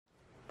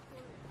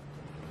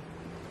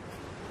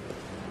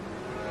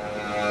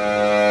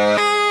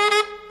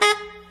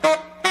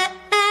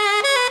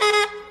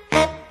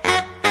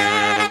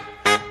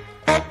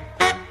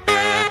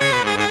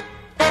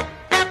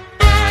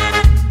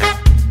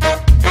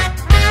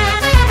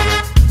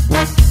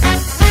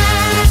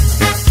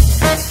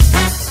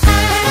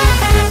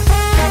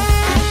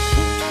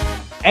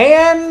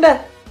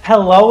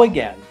Hello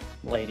again,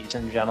 ladies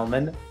and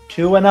gentlemen,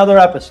 to another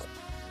episode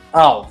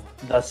of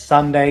the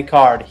Sunday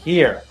Card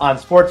here on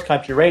Sports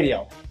Country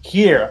Radio,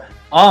 here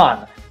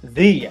on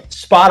the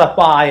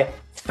Spotify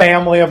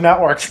family of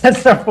networks.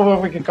 That's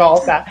what we can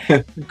call it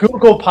that.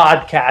 Google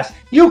Podcast.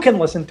 You can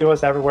listen to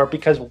us everywhere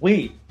because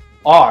we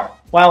are,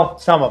 well,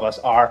 some of us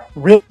are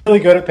really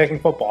good at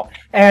picking football.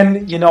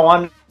 And, you know,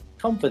 on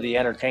come for the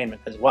entertainment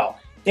as well.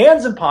 Dan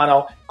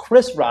Zampano,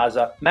 Chris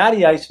Raza,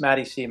 Matty Ice,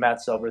 Matty C,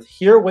 Matt Silvers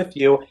here with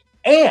you.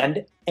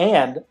 And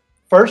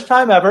first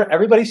time ever,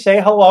 everybody say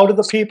hello to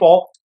the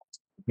people.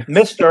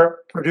 Mr.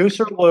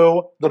 Producer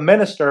Lou, the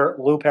Minister,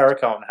 Lou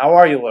Perricone. How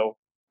are you, Lou?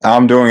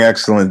 I'm doing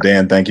excellent,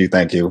 Dan. Thank you.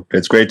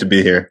 It's great to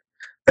be here.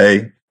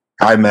 Hey,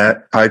 hi,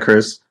 Matt. Hi,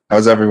 Chris.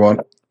 How's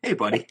everyone? Hey,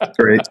 buddy.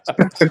 Great.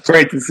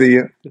 Great to see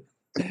you.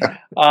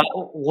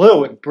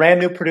 Lou, brand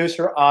new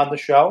producer on the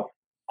show.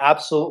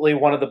 Absolutely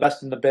one of the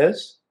best in the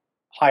biz.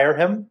 Hire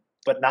him,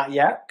 but not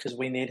yet because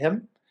we need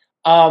him.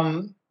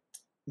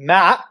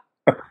 Matt,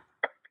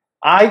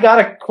 I got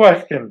a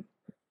question.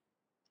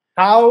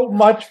 How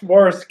much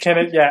worse can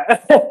it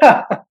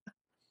get?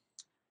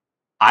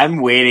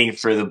 I'm waiting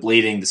for the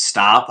bleeding to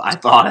stop. I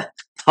thought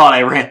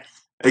I ran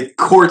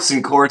quarts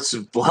and quarts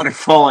of blood are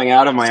falling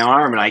out of my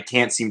arm, and I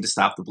can't seem to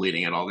stop the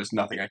bleeding at all. There's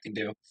nothing I can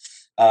do.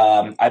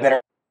 I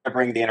better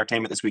bring the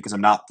entertainment this week because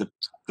I'm not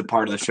the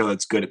part of the show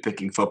that's good at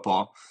picking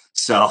football.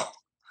 So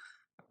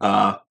we'll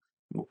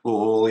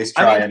at least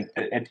try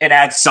and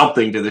add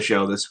something to the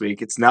show this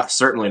week. It's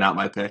certainly not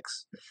my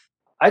picks.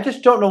 I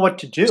just don't know what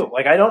to do.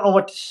 Like, I don't know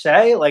what to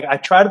say. Like, I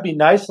try to be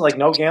nice, like,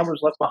 no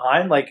gamblers left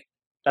behind. Like,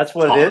 that's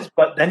what it is.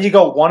 But then you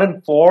go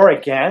 1-4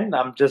 again.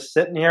 I'm just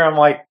sitting here. I'm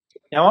like,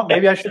 you know what?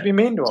 Maybe I should be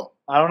mean to him.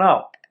 I don't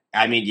know.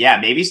 I mean, yeah,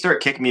 maybe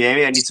start kicking me.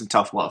 Maybe I need some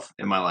tough love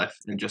in my life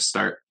and just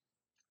start,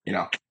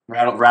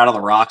 rattle the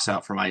rocks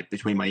out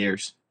between my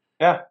ears.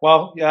 Yeah.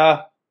 Well,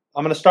 I'm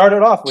going to start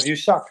it off with "You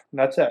suck," and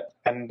that's it.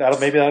 And that'll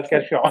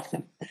get you on.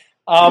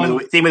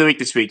 Theme of the week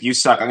this week: "You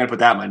suck." I'm going to put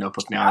that in my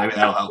notebook now. Maybe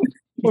that'll help.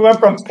 We went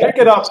from pick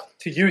it up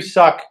to "You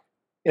suck"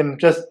 in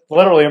just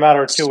literally a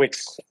matter of 2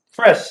 weeks.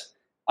 Chris,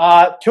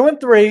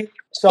 2-3.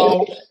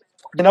 So,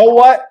 you know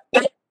what?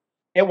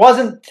 It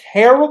wasn't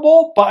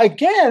terrible, but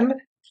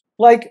again,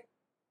 like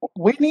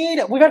we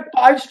got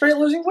 5 straight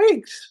losing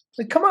weeks.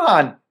 Like, come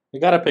on. We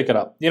got to pick it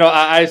up.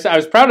 I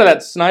was proud of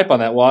that snipe on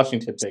that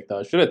Washington pick, though.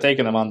 I should have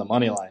taken them on the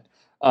money line.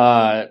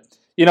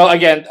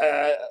 Again,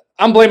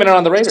 I'm blaming it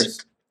on the Raiders.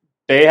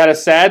 They had a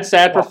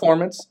sad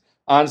performance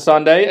on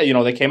Sunday.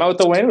 They came out with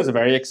the win. It was a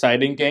very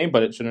exciting game,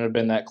 but it shouldn't have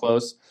been that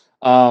close.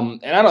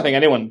 And I don't think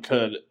anyone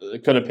could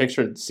have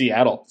pictured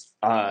Seattle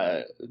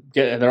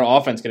their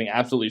offense getting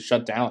absolutely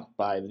shut down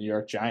by the New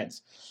York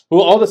Giants,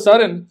 who all of a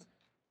sudden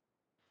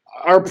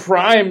are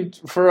primed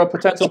for a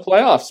potential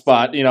playoff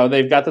spot.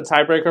 They've got the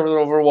tiebreaker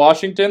over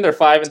Washington. They're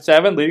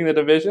 5-7, leading the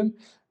division,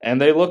 and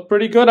they look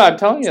pretty good. I'm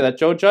telling you, that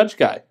Joe Judge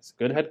guy is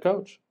a good head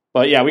coach.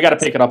 But yeah, we got to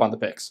pick it up on the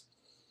picks.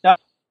 No,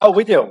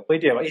 we do.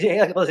 Listen,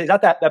 he's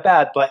not that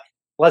bad, but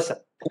listen,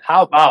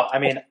 how about? I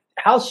mean,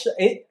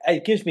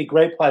 it gives me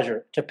great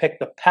pleasure to pick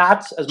the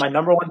Pats as my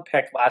number one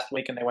pick last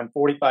week, and they went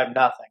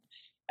 45-0,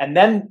 and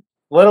then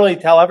literally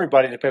tell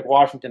everybody to pick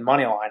Washington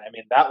money line. I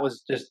mean, that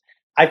was just.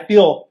 I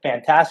feel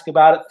fantastic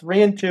about it.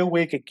 3-2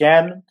 week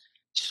again.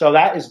 So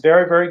that is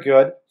very, very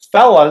good.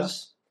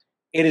 Fellas,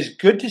 it is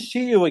good to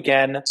see you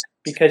again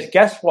because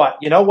guess what?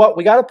 You know what?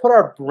 We got to put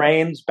our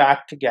brains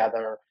back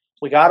together.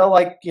 We got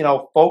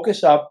to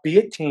focus up, be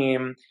a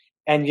team.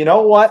 And you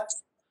know what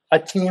a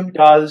team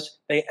does?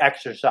 They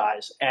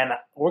exercise. And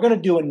we're going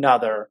to do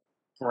another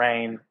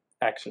brain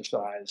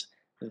exercise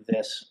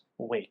this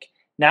week.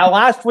 Now,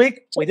 last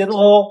week, we did a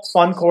little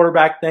fun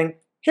quarterback thing.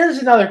 Here's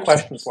another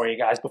question for you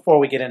guys before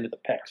we get into the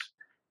picks.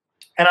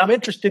 And I'm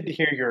interested to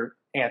hear your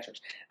answers.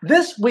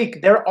 This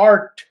week, there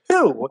are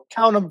two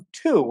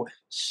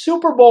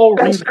Super Bowl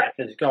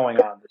rematches going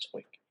on this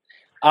week.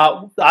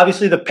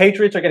 Obviously, the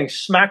Patriots are getting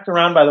smacked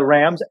around by the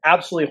Rams.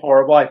 Absolutely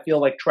horrible. I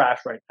feel like trash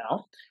right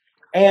now.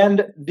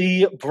 And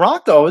the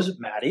Broncos,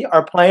 Matty,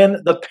 are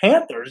playing the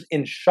Panthers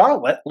in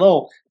Charlotte.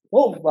 Not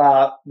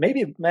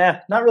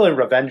really a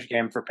revenge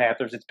game for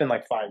Panthers. It's been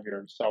like 5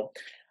 years, so...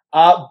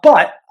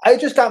 but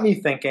it just got me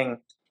thinking,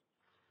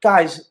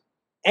 guys,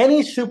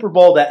 any Super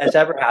Bowl that has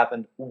ever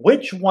happened,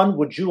 which one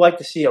would you like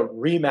to see a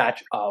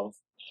rematch of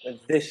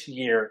this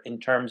year in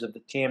terms of the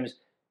teams?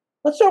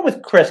 Let's start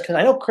with Chris, because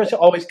I know Chris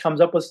always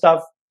comes up with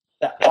stuff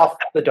that off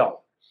the dome.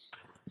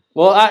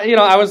 Well,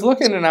 I was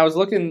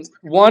looking,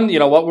 one,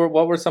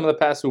 what were some of the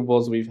past Super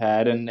Bowls we've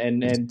had,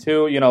 and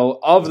two,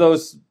 of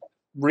those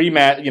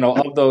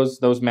of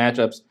those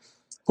matchups,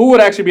 who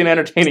would actually be an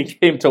entertaining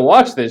game to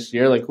watch this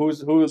year? Like, who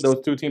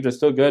those two teams are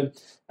still good.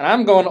 And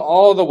I'm going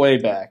all the way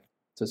back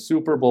to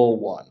Super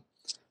Bowl I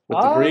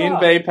with the Green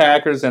Bay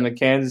Packers and the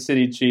Kansas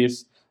City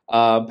Chiefs.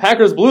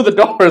 Packers blew the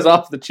doors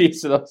off the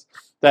Chiefs in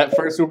that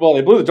first Super Bowl.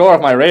 They blew the door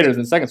off my Raiders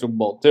in the second Super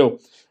Bowl, too.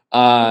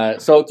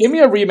 So give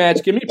me a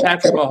rematch. Give me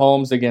Patrick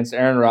Mahomes against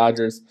Aaron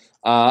Rodgers.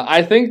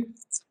 I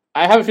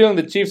have a feeling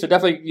the Chiefs are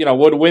definitely,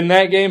 would win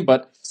that game,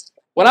 but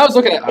when I was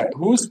looking at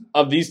who's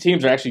of these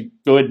teams are actually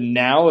good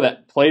now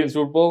that played in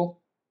Super Bowl,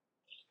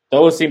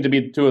 those seem to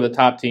be two of the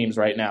top teams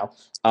right now.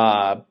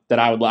 That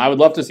I would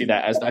love to see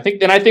that as I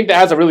think that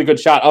has a really good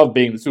shot of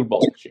being the Super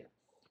Bowl next year.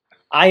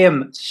 I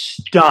am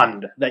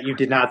stunned that you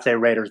did not say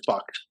Raiders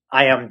Bucks.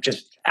 I am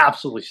just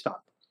absolutely stunned.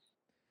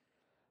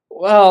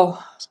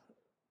 Well,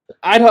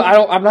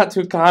 I'm not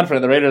too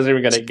confident the Raiders are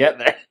even going to get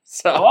there.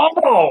 So,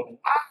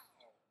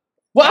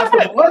 what?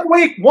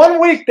 One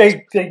week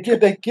they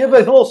give a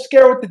little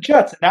scare with the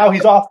Jets, and now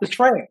he's off the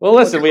train. Well,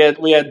 listen, we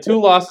had 2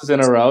 losses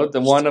in a row.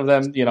 The one of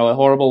them, a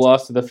horrible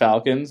loss to the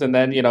Falcons, and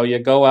then you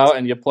go out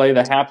and you play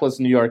the hapless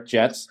New York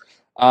Jets,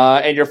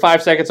 and you're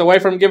 5 seconds away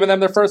from giving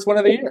them their first win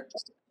of the year.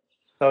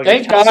 So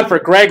thank God for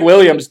Greg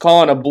Williams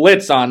calling a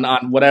blitz on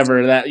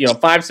whatever that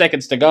 5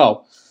 seconds to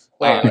go.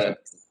 Wait.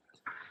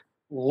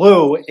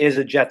 Lou is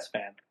a Jets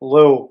fan.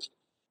 Lou,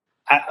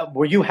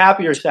 were you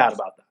happy or sad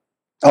about that?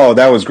 Oh,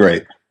 that was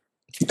great.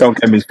 Don't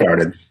get me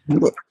started.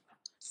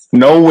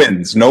 No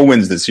wins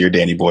this year,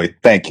 Danny boy.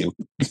 Thank you.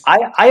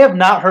 I have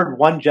not heard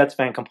one Jets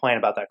fan complain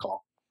about that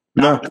call.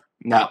 No,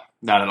 not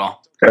at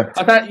all. Okay.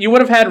 I thought you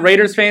would have had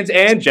Raiders fans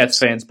and Jets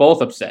fans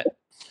both upset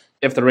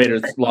if the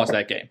Raiders lost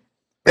that game.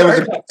 It was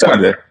a good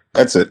Sunday.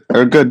 That's it.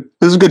 Or good.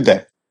 This is a good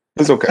day.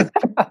 It's okay.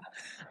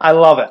 I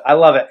love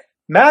it.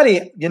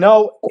 Matty,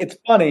 it's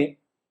funny.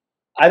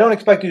 I don't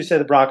expect you to say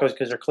the Broncos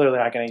because they're clearly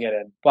not going to get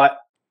in. But,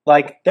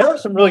 there are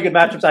some really good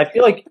matchups. I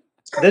feel like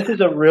this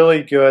is a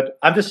really good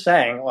 – I'm just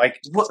saying,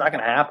 it's not going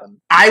to happen.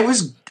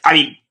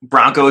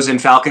 Broncos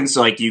and Falcons,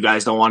 so, you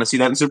guys don't want to see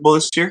that in Super Bowl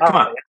this year? Come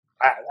on.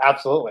 Yeah,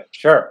 absolutely.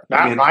 Sure.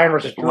 Matt Ryan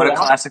versus Drew. What a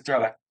classic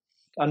throwback.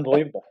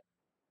 Unbelievable.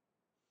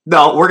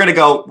 No, we're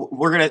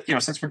gonna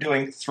since we're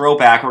doing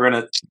throwback,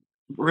 we're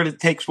gonna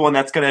take one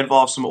that's gonna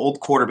involve some old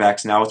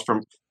quarterbacks now. It's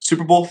from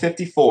Super Bowl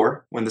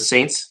 54 when the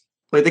Saints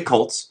played the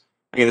Colts.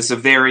 Again, this is a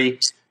very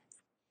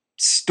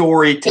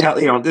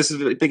storytelling. This is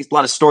a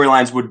lot of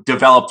storylines would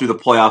develop through the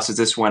playoffs as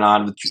this went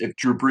on with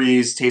Drew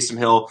Brees, Taysom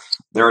Hill.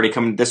 They're already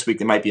coming this week.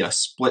 There might be a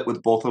split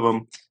with both of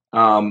them.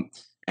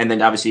 And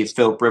then obviously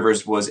Philip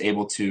Rivers was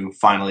able to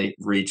finally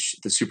reach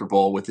the Super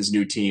Bowl with his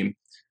new team.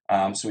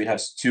 So we'd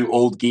have 2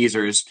 old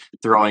geezers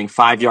throwing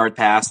 5-yard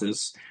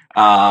passes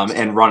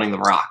and running the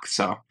rock.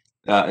 So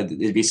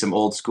it'd be some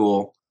old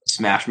school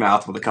smash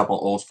mouth with a couple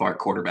old fart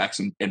quarterbacks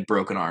and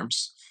broken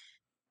arms.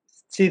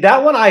 See,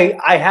 that one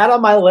I had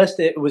on my list.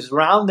 It was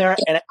around there,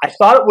 and I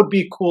thought it would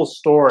be a cool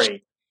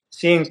story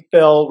seeing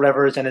Phil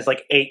Rivers and his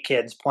 8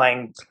 kids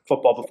playing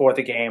football before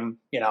the game.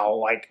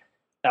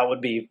 That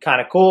would be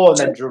kind of cool. And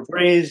then Drew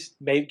Brees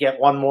maybe get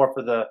one more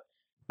for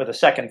the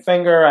second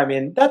finger. I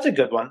mean, that's a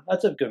good one.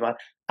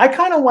 I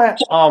kind of went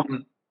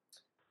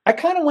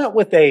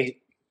with an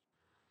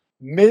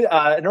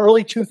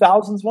early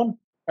 2000s one,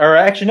 or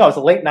actually no, it's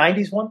a late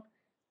 90s one.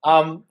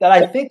 That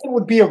I think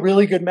would be a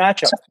really good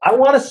matchup. I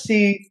want to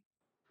see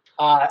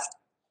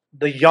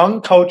the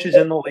young coaches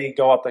in the league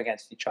go up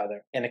against each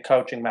other in a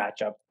coaching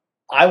matchup.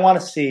 I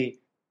want to see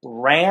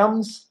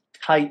Rams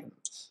Titans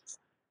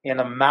in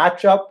a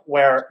matchup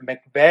where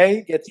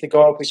McVay gets to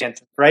go up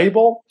against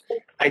Vrabel.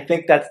 I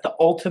think that's the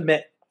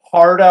ultimate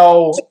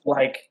hardo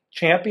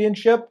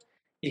championship.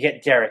 You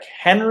get Derrick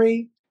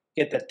Henry,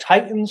 get the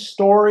Titans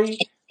story,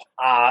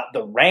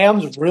 the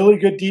Rams really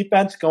good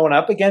defense going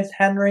up against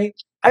Henry.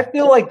 I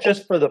feel like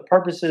just for the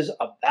purposes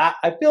of that,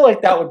 I feel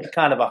like that would be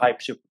kind of a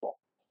hype Super Bowl.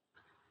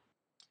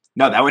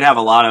 No, that would have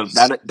a lot of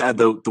that.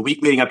 The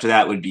week leading up to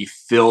that would be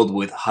filled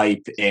with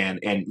hype and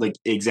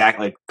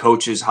exactly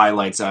coaches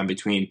highlights on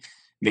between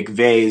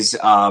McVay's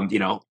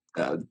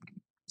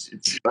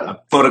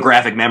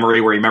photographic memory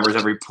where he remembers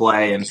every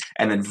play, and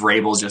then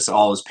Vrabel just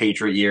all his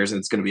Patriot years, and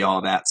it's going to be all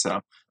of that.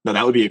 So no,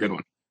 that would be a good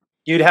one.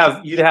 You'd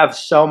have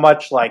so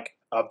much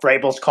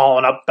Vrabel's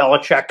calling up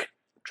Belichick,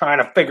 trying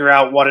to figure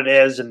out what it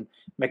is, and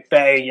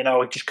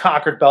McVay, just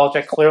conquered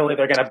Belichick. Clearly,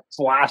 they're going to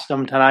blast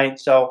him tonight.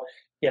 So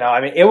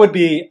it would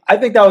be. I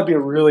think that would be a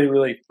really,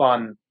 really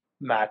fun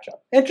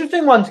matchup.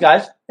 Interesting ones,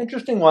 guys.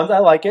 Interesting ones. I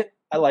like it.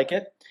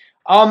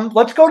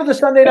 Let's go to the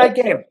Sunday night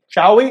game,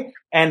 shall we?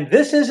 And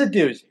this is a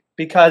doozy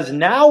because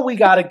now we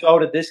got to go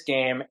to this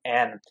game,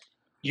 and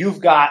you've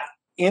got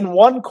in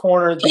one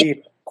corner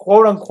the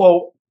quote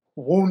unquote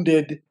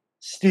wounded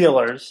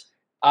Steelers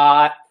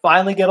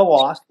finally get a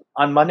loss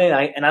on Monday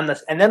night,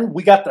 and then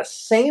we got the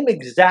same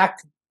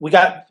exact. We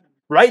got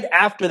right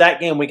after that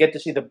game, we get to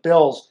see the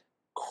Bills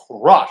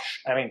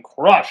crush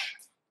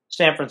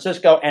San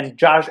Francisco, and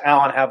Josh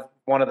Allen have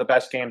one of the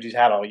best games he's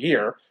had all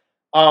year.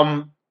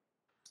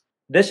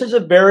 This is a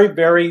very,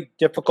 very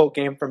difficult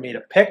game for me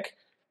to pick.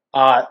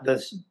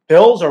 The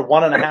Bills are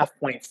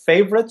 1.5-point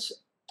favorites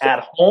at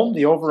home.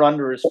 The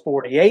over-under is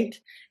 48.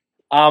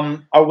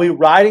 Are we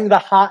riding the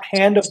hot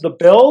hand of the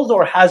Bills,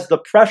 or has the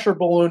pressure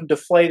balloon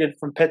deflated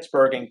from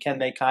Pittsburgh, and can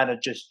they kind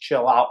of just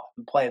chill out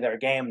and play their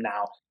game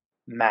now,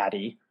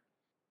 Matty?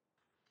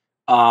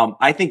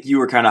 I think you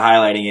were kind of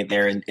highlighting it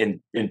there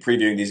in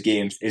previewing these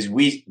games.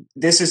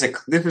 This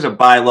was a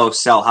buy low,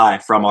 sell high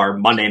from our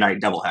Monday night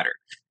doubleheader.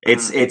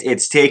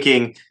 It's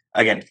taking,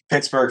 again,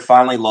 Pittsburgh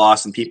finally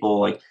lost, and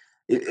people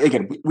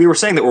again, we were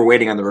saying that we're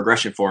waiting on the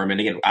regression for him. And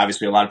again,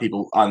 obviously a lot of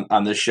people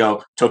on this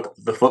show took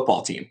the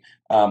football team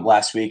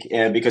last week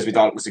because we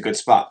thought it was a good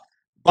spot.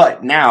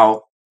 But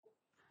now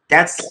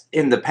that's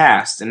in the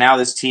past. And now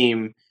this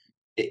team,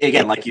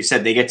 again, like you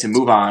said, they get to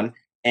move on.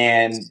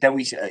 And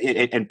then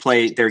and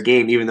play their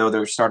game, even though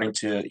they're starting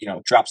to,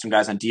 drop some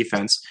guys on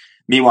defense.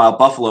 Meanwhile,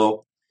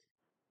 Buffalo,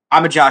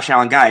 I'm a Josh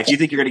Allen guy. If you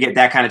think you're going to get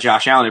that kind of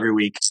Josh Allen every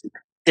week,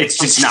 it's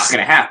just not going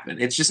to happen.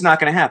 It's just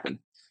not going to happen.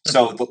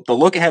 So the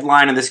look-ahead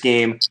line in this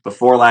game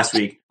before last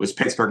week was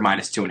Pittsburgh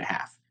minus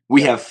 2.5.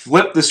 We have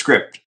flipped the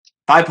script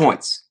 5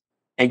 points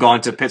and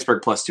gone to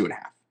Pittsburgh plus 2.5.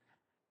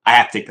 I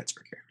have to take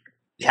Pittsburgh here.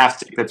 You have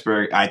to take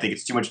Pittsburgh. I think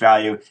it's too much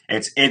value.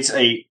 It's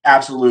a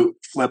absolute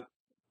flip.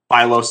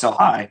 Buy low, sell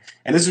high,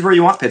 and this is where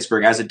you want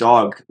Pittsburgh as a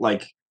dog.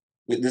 Like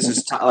this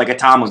is like a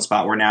Tomlin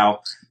spot where now,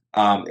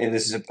 and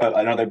this is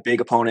another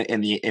big opponent in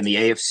the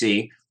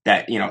AFC.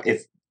 That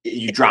if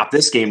you drop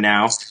this game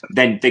now,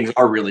 then things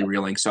are really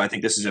reeling. So I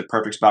think this is a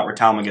perfect spot where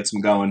Tomlin gets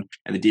them going,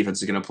 and the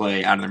defense is going to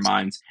play out of their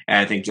minds. And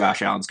I think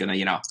Josh Allen's going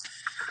to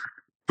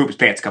poop his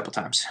pants a couple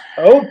times.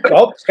 Oh,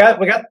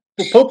 we got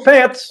poop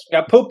pants. We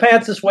got poop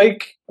pants this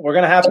week. We're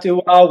going to have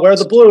to wear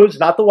the blues,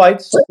 not the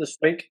whites, this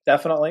week,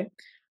 definitely.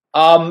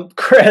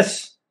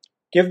 Chris,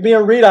 give me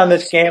a read on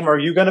this game. Are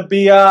you going to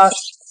be on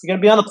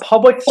the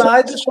public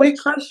side this week,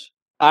 Chris?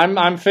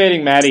 I'm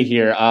fading Matty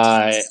here,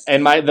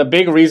 and the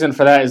big reason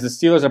for that is the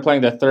Steelers are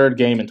playing their third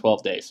game in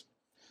 12 days,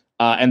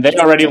 and they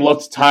already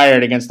looked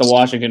tired against the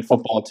Washington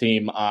football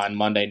team on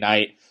Monday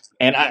night.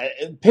 And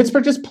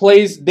Pittsburgh just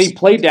play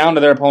down to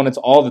their opponents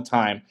all the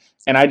time,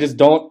 and I just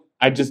don't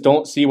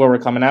see where we're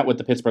coming at with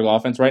the Pittsburgh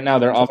offense right now.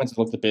 Their offense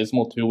looked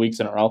abysmal 2 weeks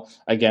in a row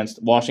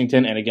against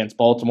Washington and against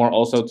Baltimore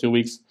also 2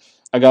 weeks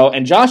ago.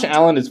 And Josh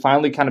Allen is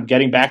finally kind of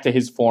getting back to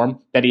his form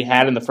that he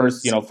had in the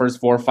first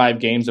 4 or 5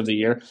 games of the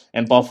year.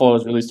 And Buffalo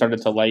has really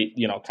started to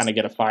kind of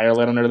get a fire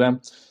lit under them.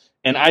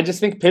 And I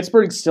just think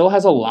Pittsburgh still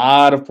has a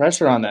lot of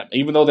pressure on them,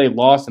 even though they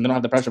lost and they don't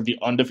have the pressure of the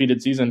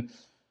undefeated season.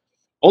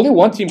 Only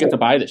one team gets a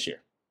bye this year.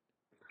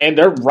 And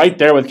they're right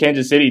there with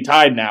Kansas City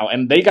tied now,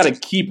 and they got to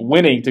keep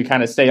winning to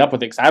kind of stay up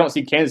with it because I don't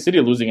see Kansas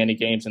City losing any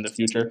games in the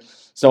future.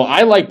 So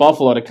I like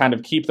Buffalo to kind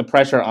of keep the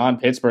pressure on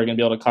Pittsburgh and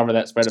be able to cover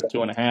that spread of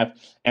 2.5.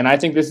 And I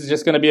think this is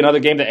just going to be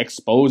another game that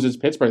exposes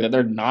Pittsburgh, that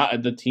they're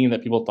not the team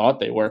that people thought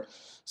they were.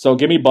 So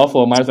give me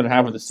Buffalo minus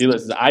 1.5 with the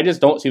Steelers. I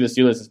just don't see the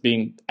Steelers as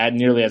being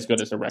nearly as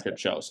good as the record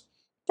shows.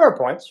 Fair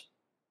points.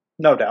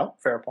 No doubt.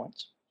 Fair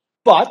points.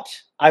 But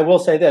I will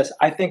say this.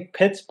 I think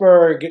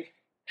Pittsburgh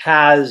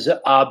has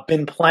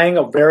been playing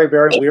a very,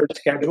 very weird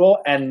schedule,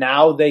 and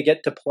now they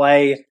get to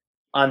play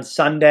on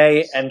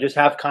Sunday and just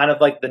have kind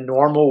of like the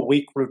normal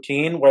week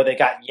routine where they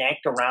got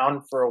yanked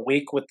around for a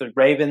week with the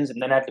Ravens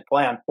and then had to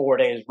play on 4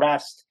 days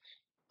rest.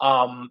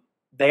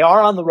 They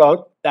are on the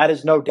road, that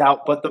is no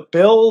doubt, but the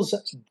Bills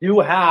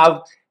do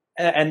have,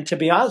 and to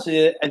be honest with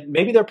you,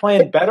 maybe they're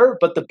playing better,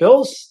 but the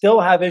Bills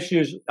still have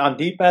issues on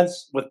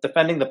defense with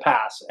defending the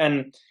pass,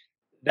 and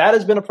that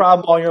has been a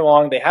problem all year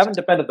long. They haven't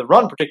defended the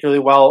run particularly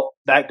well,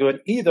 that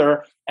good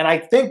either. And I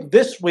think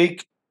this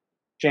week,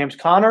 James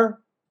Conner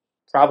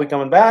probably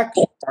coming back,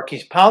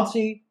 Marquise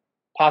Pouncey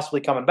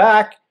possibly coming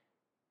back.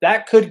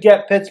 That could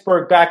get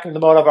Pittsburgh back in the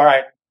mode of, all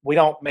right, we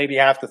don't maybe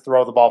have to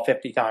throw the ball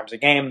 50 times a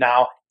game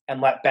now and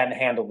let Ben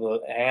handle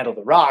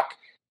the rock.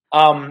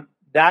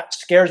 That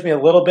scares me a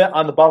little bit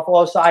on the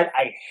Buffalo side.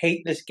 I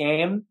hate this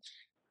game.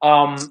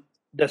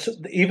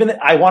 Even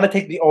I want to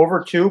take the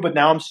over too, but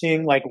now I'm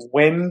seeing like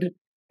wind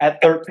at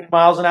 13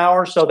 miles an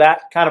hour, so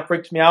that kind of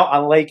freaks me out.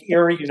 On Lake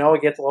Erie,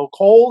 it gets a little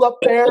cold up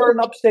there in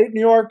upstate New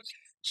York.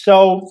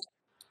 So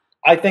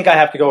I think I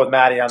have to go with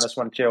Matty on this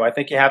one too. I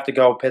think you have to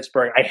go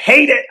Pittsburgh. I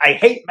hate it. I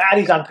hate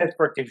Matty's on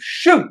Pittsburgh to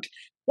shoot.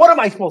 What am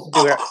I supposed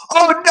to do here?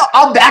 Oh no,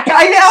 I'm that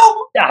guy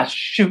now? Yeah,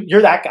 shoot.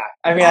 You're that guy.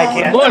 I mean, I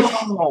can't. Mush.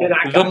 You're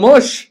that The guy.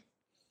 mush.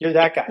 You're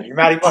that guy. You're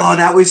Matty Bush. Oh,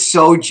 that was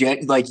so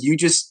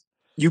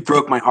you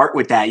broke my heart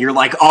with that. You're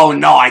like, oh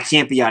no, I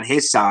can't be on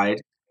his side.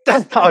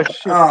 Oh,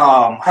 shoot.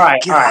 Oh my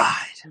God. All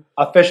right.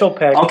 Official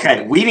pick.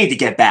 Okay, we need to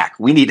get back.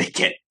 You need to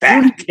get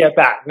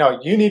back.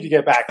 No, you need to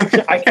get back.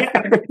 I can't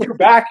get you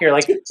back here.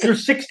 Like, you're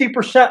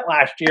 60%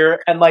 last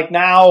year, and like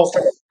now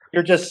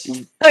you're just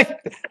like,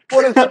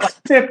 what is it, like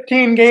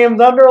 15 games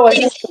under? Like,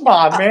 come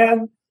on,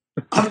 man.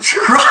 I'm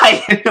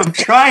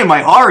trying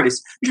my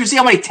hardest. You should see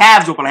how many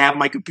tabs open I have on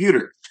my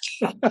computer.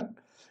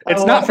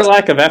 It's not for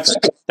lack of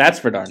effort. That's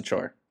for darn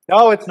sure.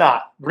 No, it's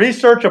not.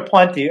 Research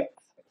aplenty.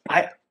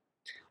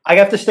 I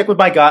have to stick with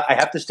my gut. I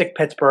have to stick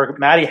Pittsburgh.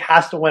 Matty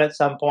has to win at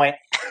some point.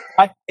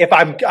 If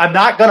I'm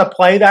not going to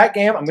play that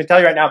game, I'm going to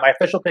tell you right now, my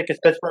official pick is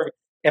Pittsburgh.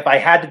 If I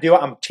had to do it,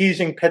 I'm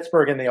teasing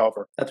Pittsburgh in the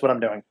over. That's what I'm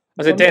doing.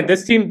 I said, Dan,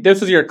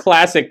 this was your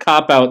classic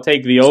cop-out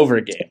take the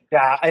over game.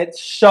 Yeah, it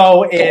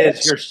so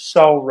is. You're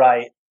so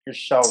right. You're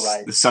so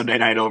right. The Sunday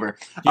night over.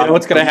 You know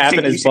what's going to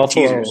happen is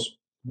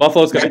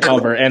Buffalo's going to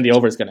cover and the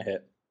over's going to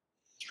hit.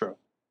 It's true.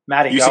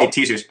 Matty, you say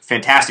teasers.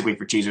 Fantastic week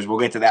for teasers. We'll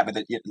get to that, but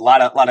a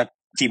lot of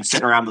teams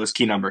sitting around those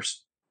key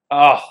numbers.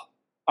 Oh,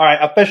 all right.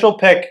 Official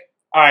pick.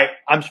 All right,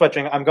 I'm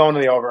switching. I'm going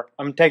to the over.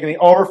 I'm taking the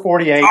over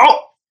 48.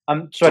 Oh,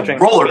 I'm switching.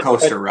 roller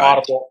coaster ride.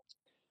 Audible.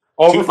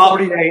 Over Keep up.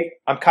 48.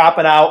 I'm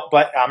copping out,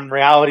 but in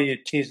reality, you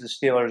tease the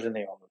Steelers in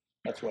the over.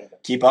 That's what it is.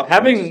 Keep up.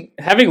 Having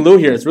Lou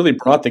here has really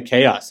brought the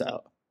chaos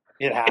out.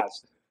 It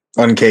has.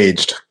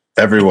 Uncaged.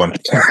 Everyone.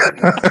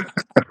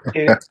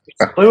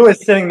 Lou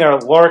is sitting there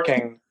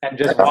lurking and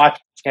just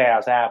watching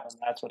chaos happen.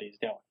 That's what he's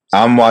doing.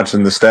 I'm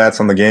watching the stats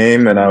on the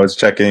game, and I was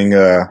checking.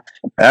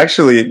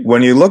 Actually,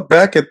 when you look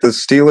back at the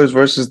Steelers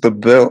versus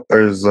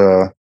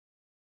the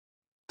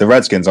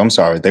Redskins, I'm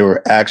sorry, they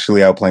were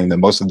actually outplaying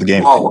them most of the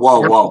game.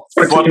 Whoa.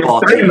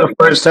 Football in team. the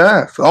first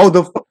half.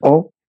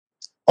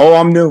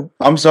 I'm new.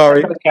 I'm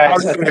sorry.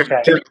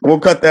 Okay. We'll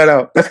cut that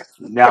out.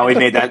 Now we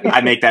made that.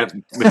 I make that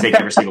mistake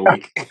every single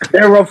week.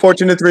 They were up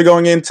 14-3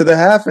 going into the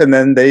half, and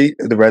then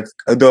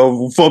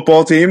the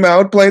football team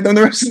outplayed them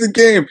the rest of the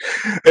game.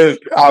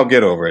 I'll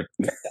get over it.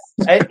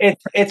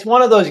 It's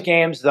one of those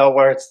games though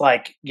where it's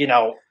like,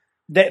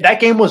 that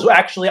game was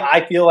actually,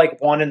 I feel like,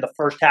 won in the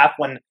first half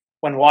when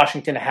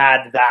Washington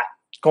had that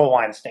goal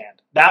line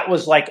stand. That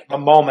was like the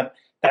moment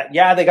that,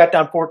 they got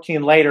down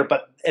 14 later,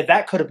 but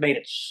that could have made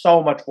it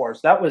so much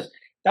worse. That was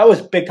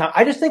big time.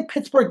 I just think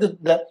Pittsburgh,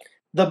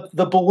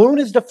 the balloon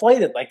is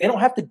deflated. Like, they don't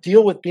have to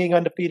deal with being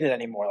undefeated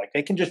anymore. Like,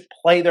 they can just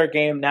play their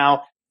game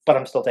now, but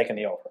I'm still taking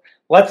the over.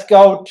 Let's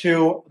go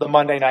to the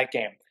Monday night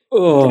game.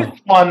 This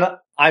one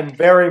I'm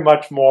very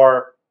much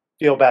more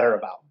feel better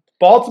about.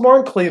 Baltimore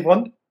and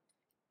Cleveland.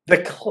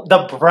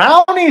 The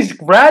Brownies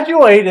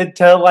graduated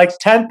to like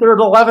 10th or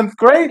 11th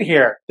grade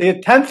here. The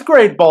 10th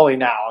grade bully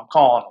now, I'm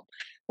calling them.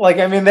 Like,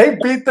 I mean, they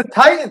beat the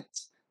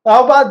Titans.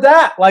 How about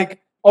that?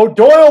 Like,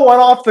 O'Doyle went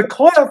off the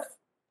cliff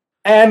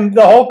and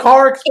the whole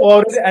car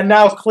exploded, and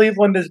now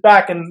Cleveland is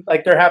back and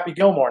like they're Happy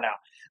Gilmore now.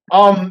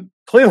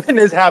 Cleveland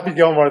is Happy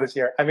Gilmore this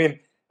year. I mean,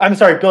 I'm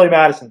sorry, Billy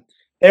Madison.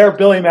 They are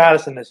Billy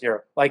Madison this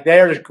year. Like, they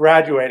are just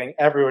graduating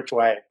every which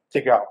way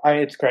to go. I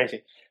mean, it's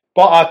crazy.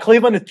 But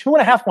Cleveland is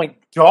 2.5-point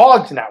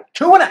dogs now.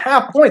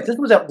 2.5 points. This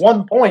was at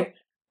 1 point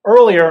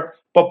earlier,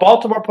 but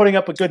Baltimore putting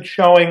up a good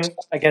showing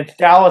against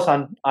Dallas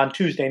on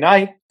Tuesday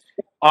night.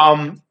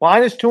 Line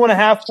is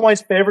 2.5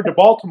 points favored to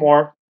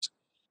Baltimore.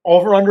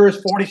 Over under is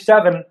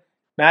 47.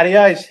 Matty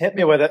Ice, hit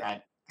me with it.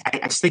 I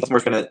just think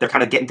they're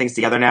kind of getting things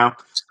together now.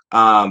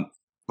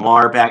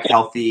 Lamar back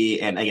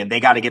healthy, and again, they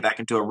got to get back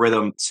into a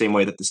rhythm, same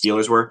way that the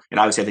Steelers were. And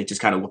obviously, I think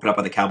just kind of whooping up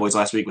on the Cowboys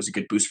last week was a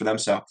good boost for them.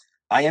 So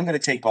I am going to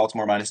take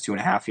Baltimore minus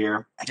 2.5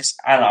 here. I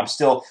don't know. I'm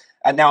still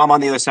now. I'm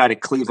on the other side of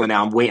Cleveland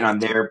now. I'm waiting on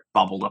their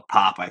bubble to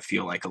pop. I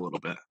feel like a little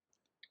bit.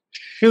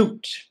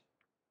 Shoot,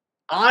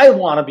 I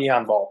want to be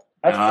on Baltimore.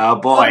 Oh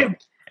boy,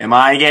 am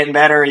I getting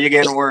better or are you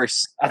getting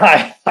worse?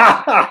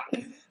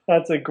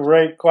 That's a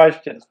great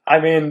question. I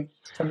mean,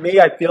 to me,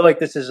 I feel like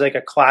this is like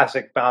a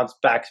classic bounce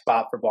back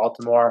spot for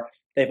Baltimore.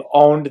 They've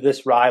owned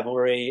this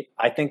rivalry.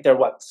 I think they're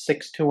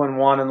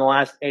 6-2-1 in the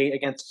last 8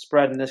 against the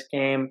spread in this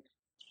game.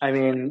 I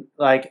mean,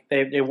 like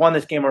they won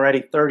this game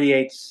already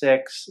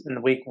 38-6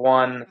 in week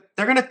 1.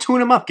 They're gonna tune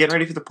them up, getting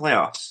ready for the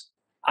playoffs.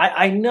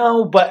 I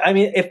know, but I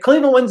mean, if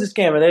Cleveland wins this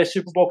game, are they a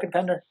Super Bowl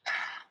contender?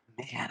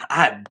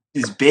 Man,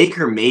 is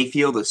Baker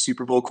Mayfield a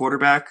Super Bowl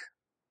quarterback?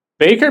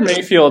 Baker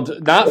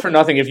Mayfield, not for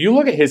nothing. If you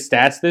look at his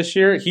stats this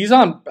year, he's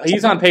on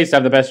pace to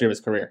have the best year of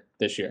his career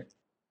this year.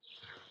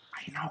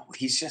 I know.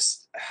 He's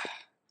just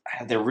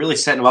they're really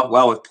setting him up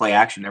well with play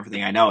action and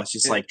everything. I know. It's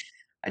just like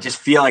I just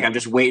feel like I'm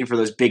just waiting for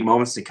those big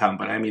moments to come.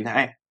 But I mean,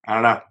 hey, I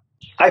don't know.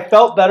 I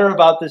felt better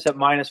about this at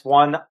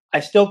 -1. I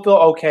still feel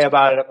okay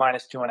about it at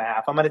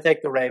 -2.5. I'm going to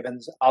take the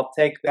Ravens. I'll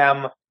take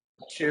them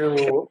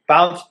to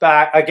bounce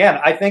back again.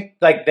 I think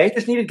like they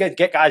just needed to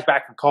get guys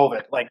back from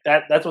COVID. Like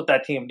that's what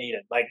that team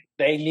needed. Like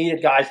they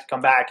needed guys to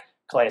come back.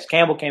 Calais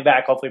Campbell came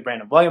back. Hopefully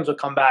Brandon Williams will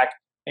come back.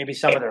 Maybe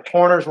some of their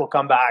corners will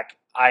come back.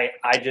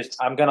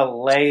 I'm gonna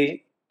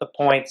lay the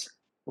points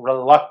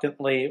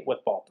reluctantly with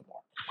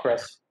Baltimore.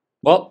 Chris.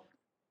 Well,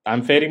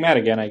 I'm fading Matt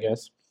again, I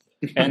guess.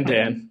 And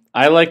Dan.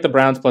 I like the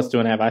Browns plus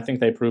 2.5. I think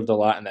they proved a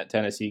lot in that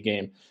Tennessee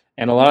game.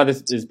 And a lot of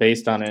this is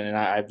based on it, and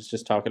I was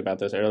just talking about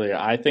this earlier.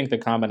 I think the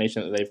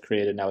combination that they've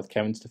created now with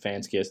Kevin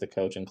Stefanski as the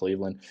coach in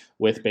Cleveland,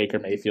 with Baker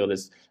Mayfield,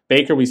 is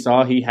Baker, we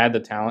saw he had the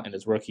talent in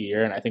his rookie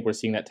year, and I think we're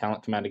seeing that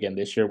talent come out again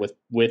this year with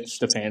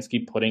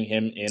Stefanski putting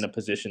him in a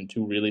position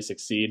to really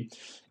succeed.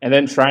 And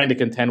then trying to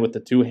contend with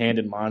the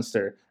two-headed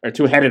monster, of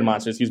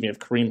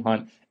Kareem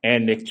Hunt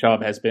and Nick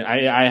Chubb has been –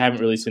 I haven't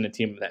really seen a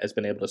team that has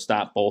been able to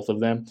stop both of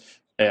them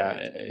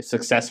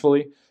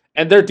successfully.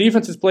 And their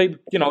defense has played,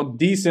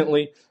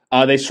 decently.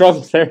 They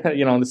struggled there,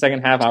 in the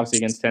second half, obviously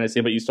against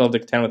Tennessee, but you still have to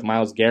contend with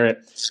Myles Garrett.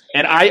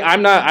 And I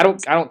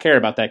don't care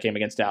about that game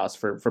against Dallas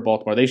for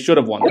Baltimore. They should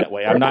have won that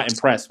way. I'm not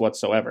impressed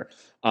whatsoever.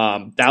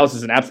 Dallas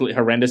is an absolutely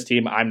horrendous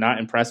team. I'm not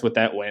impressed with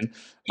that win.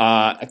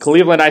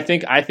 Cleveland, I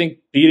think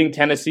beating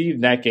Tennessee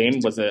in that game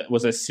was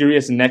a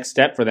serious next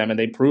step for them, and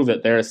they prove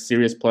that they're a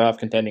serious playoff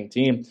contending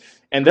team.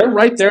 And they're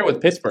right there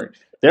with Pittsburgh.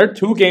 They're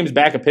 2 games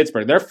back of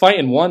Pittsburgh. They're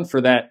fighting one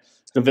for that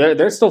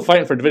They're still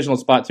fighting for a divisional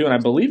spot too, and I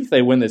believe if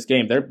they win this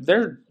game,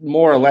 they're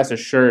more or less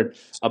assured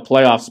a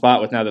playoff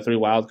spot with now the 3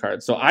 wild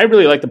cards. So I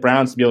really like the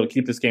Browns to be able to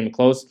keep this game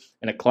close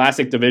in a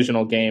classic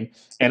divisional game.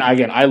 And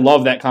again, I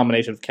love that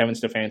combination of Kevin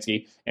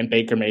Stefanski and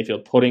Baker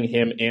Mayfield, putting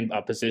him in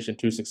a position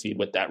to succeed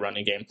with that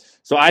running game.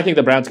 So I think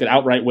the Browns could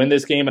outright win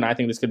this game, and I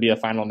think this could be a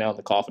final nail in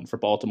the coffin for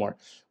Baltimore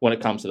when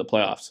it comes to the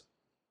playoffs.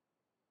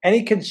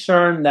 Any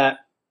concern that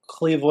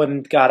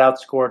Cleveland got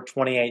outscored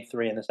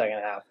 28-3 in the second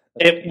half?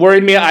 It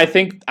worried me. I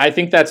think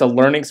that's a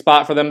learning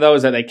spot for them, though,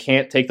 is that they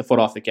can't take the foot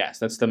off the gas.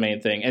 That's the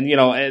main thing. And,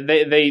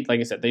 they like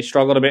I said, they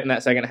struggled a bit in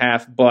that second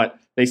half, but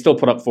they still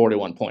put up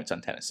 41 points on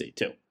Tennessee,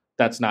 too.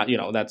 That's not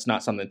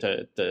something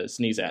to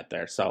sneeze at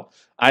there. So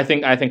I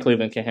think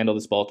Cleveland can handle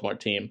this Baltimore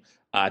team.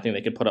 I think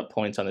they could put up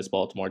points on this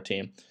Baltimore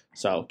team.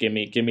 So give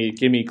me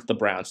the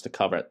Browns to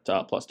cover it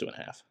plus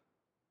 2.5.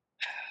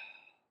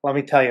 Let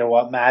me tell you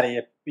what, Matty,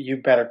 you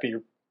better be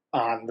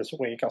on this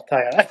week. I'll tell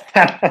you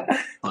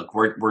that. Look,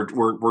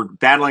 we're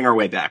battling our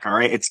way back. All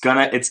right, it's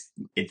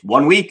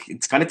 1 week.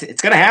 It's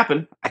gonna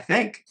happen. I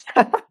think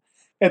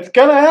it's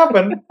gonna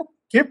happen.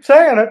 Keep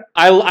saying it.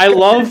 I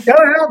love it's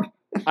gonna happen.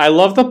 I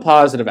love the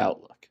positive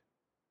outlook.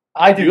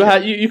 I do.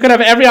 You could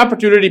have every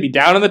opportunity to be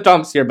down in the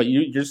dumps here, but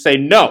you just say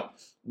no.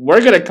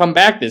 We're gonna come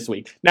back this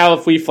week. Now,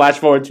 if we flash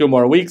forward 2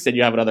 more weeks and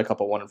you have another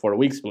couple 1-4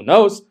 weeks, who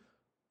knows?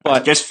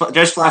 But just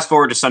flash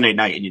forward to Sunday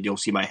night and you'll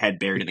see my head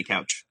buried in the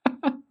couch.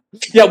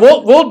 Yeah,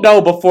 we'll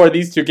know before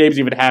these 2 games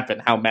even happen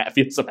how Matt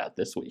feels about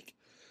this week.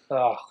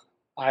 Oh,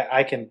 I'm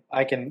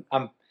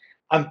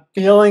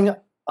feeling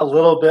a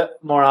little bit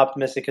more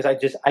optimistic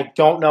because I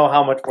don't know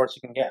how much worse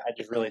you can get. I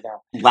just really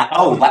don't.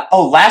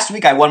 Last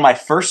week I won my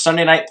first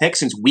Sunday night pick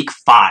since week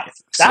 5.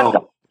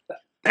 So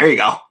there you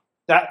go.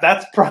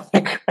 That's probably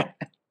great.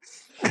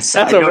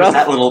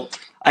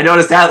 I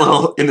noticed that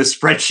little in the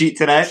spreadsheet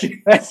today.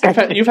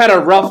 You've had a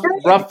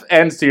rough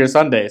ends to your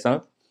Sundays, huh?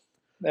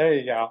 There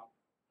you go.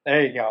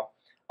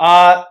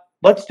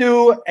 Let's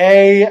do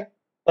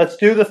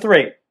the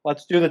 3.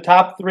 Let's do the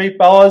top 3,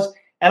 fellas.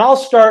 And I'll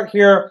start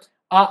here.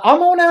 I'm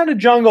going down to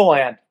Jungle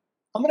Land.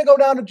 I'm going to go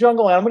down to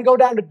Jungle Land. I'm going to go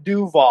down to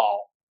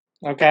Duval.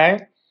 Okay?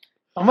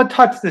 I'm going to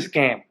touch this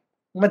game.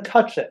 I'm going to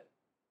touch it.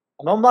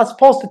 I know I'm not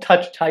supposed to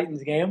touch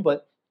Titans game,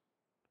 but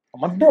I'm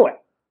going to do it.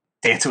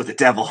 Dance with the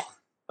devil.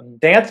 I'm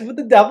dancing with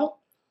the devil.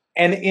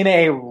 And in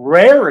a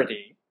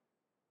rarity,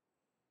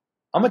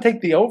 I'm going to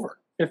take the over,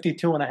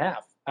 52.5.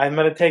 I'm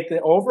going to take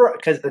the over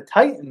because the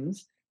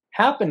Titans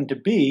happen to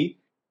be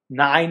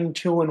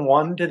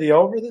 9-2-1 to the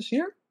over this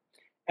year.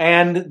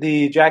 And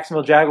the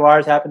Jacksonville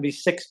Jaguars happen to be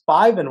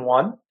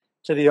 6-5-1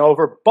 to the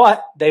over,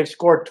 but they've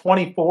scored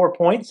 24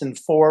 points in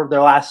 4 of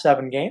their last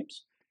 7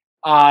 games.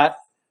 A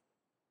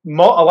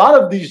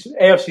lot of these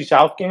AFC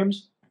South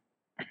games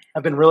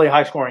have been really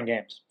high-scoring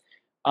games.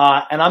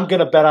 And I'm going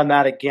to bet on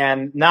that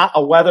again. Not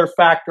a weather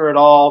factor at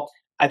all.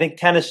 I think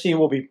Tennessee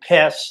will be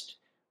pissed.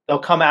 They'll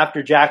come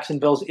after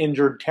Jacksonville's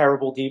injured,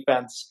 terrible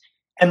defense.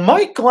 And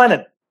Mike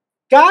Glennon,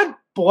 God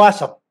bless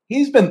him.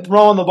 He's been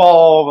throwing the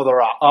ball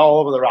all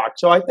over the rock.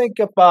 So I think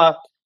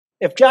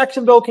if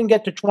Jacksonville can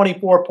get to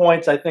 24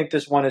 points, I think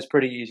this one is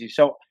pretty easy.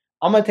 So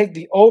I'm going to take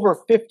the over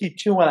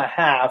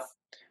 52.5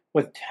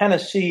 with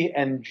Tennessee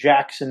and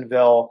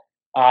Jacksonville.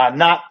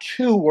 Not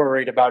too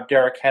worried about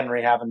Derrick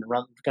Henry going to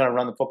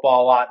run the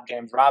football a lot, and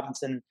James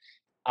Robinson.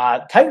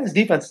 Titans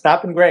defense has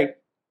not been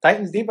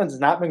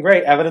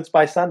great. Evidenced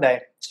by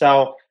Sunday.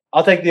 So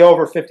I'll take the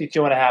over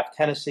 52.5,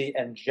 Tennessee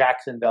and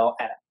Jacksonville,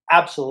 and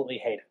absolutely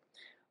hate it.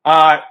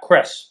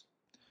 Chris.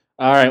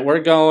 All right,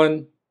 we're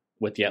going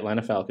with the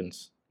Atlanta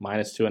Falcons,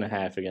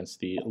 -2.5 against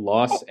the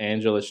Los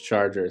Angeles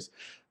Chargers.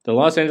 The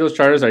Los Angeles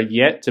Chargers are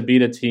yet to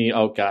beat a team.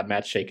 Oh, God,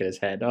 Matt's shaking his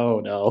head. Oh,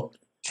 no.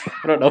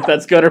 I don't know if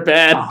that's good or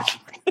bad. Oh,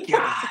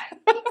 God.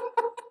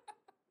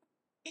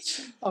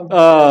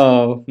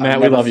 Oh, Matt,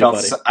 we love you,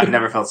 buddy. I've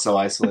never felt so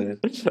isolated.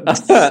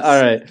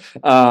 All right.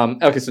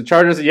 Okay, so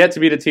Chargers are yet to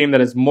beat a team that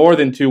has more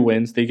than 2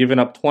 wins. They've given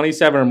up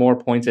 27 or more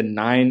points in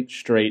 9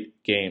 straight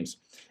games.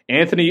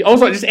 Anthony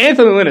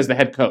Lynn is the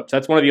head coach.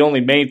 That's one of the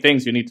only main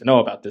things you need to know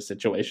about this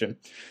situation.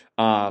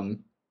 The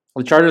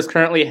Chargers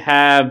currently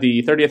have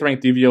the 30th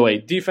ranked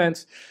DVOA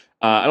defense.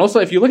 And also,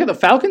 if you look at the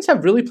Falcons,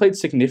 have really played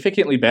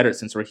significantly better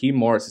since Raheem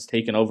Morris has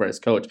taken over as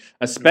coach,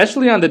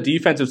 especially on the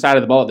defensive side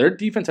of the ball. Their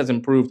defense has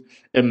improved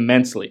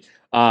immensely.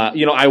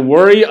 I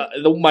worry.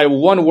 My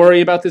one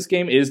worry about this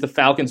game is the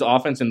Falcons'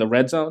 offense in the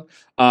red zone.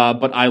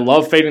 But I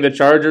love fading the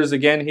Chargers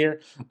again here.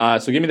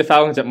 So give me the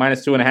Falcons at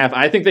 -2.5.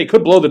 I think they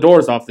could blow the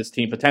doors off this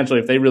team potentially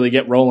if they really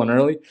get rolling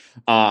early.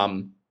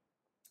 And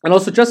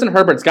also, Justin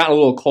Herbert's gotten a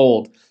little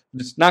cold.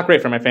 It's not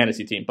great for my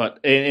fantasy team, but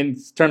in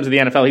terms of the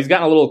NFL, he's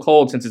gotten a little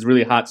cold since his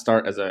really hot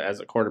start as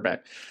a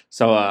quarterback.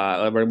 So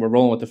we're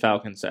rolling with the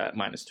Falcons at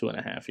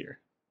 -2.5 here.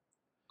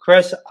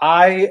 Chris,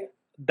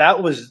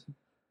 that was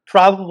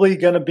probably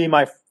going to be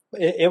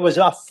it was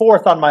a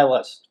 4th on my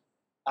list.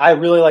 I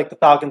really like the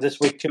Falcons this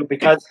week too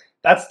because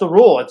that's the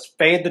rule. It's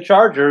fade the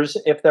Chargers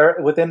if they're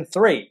within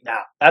 3. Now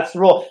that's the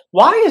rule.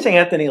 Why is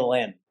Anthony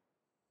Lynn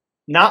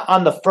not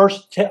on the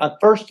first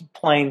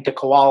plane to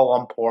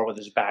Kuala Lumpur with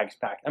his bags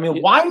packed. I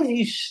mean, why is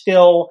he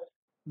still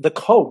the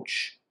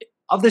coach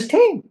of this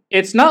team?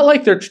 It's not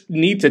like they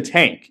need to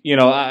tank.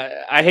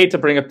 I hate to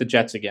bring up the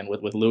Jets again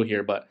with Lou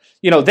here, but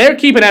they're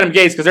keeping Adam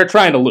Gase because they're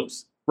trying to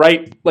lose,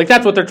 right? Like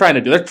that's what they're trying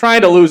to do. They're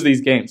trying to lose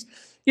these games.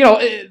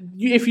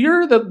 If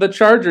you're the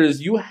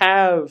Chargers, you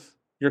have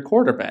your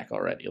quarterback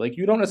already. Like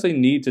you don't necessarily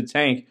need to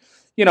tank.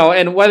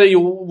 And whether you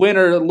win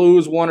or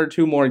lose one or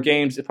two more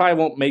games, it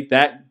probably won't make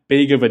that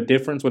big of a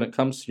difference when it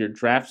comes to your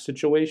draft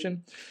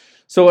situation.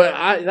 So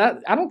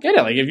I don't get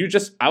it. Like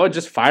I would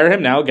just fire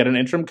him now, get an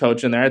interim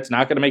coach in there. It's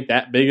not going to make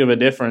that big of a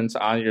difference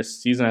on your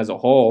season as a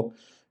whole,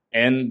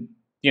 and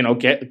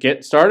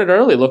get started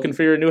early, looking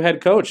for your new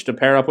head coach to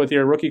pair up with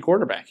your rookie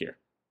quarterback here.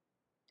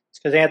 It's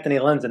because Anthony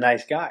Lynn's a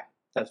nice guy.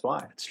 That's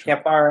why. You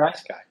can't fire a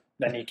nice guy.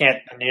 Then you can't.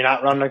 And you're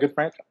not running a good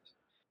franchise.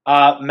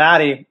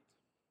 Matty,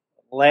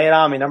 lay it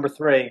on me. Number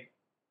 3.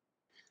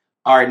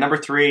 All right, number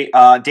 3.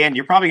 Dan,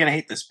 you're probably going to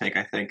hate this pick,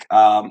 I think.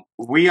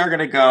 We are going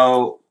to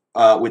go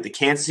with the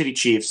Kansas City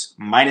Chiefs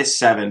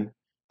 -7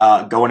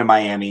 going to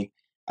Miami.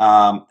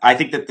 I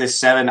think that this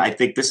 7, I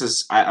think this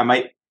is, I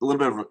might, a little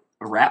bit of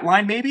a rat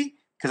line maybe,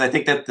 because I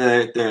think that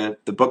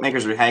the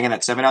bookmakers are hanging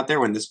at 7 out there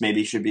when this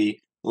maybe should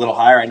be a little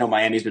higher. I know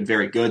Miami's been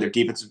very good. Their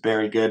defense is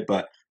very good,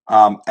 but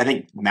I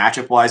think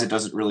matchup-wise, it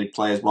doesn't really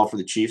play as well for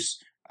the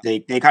Chiefs. They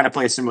kind of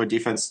play a similar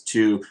defense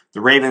to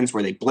the Ravens,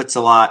 where they blitz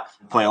a lot,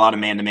 play a lot of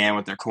man-to-man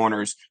with their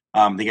corners.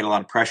 They get a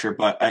lot of pressure,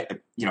 but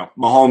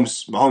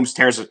Mahomes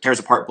tears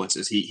apart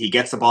blitzes. He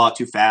gets the ball out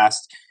too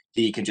fast.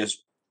 He can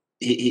just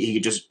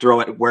throw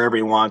it wherever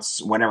he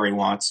wants, whenever he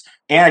wants.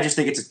 And I just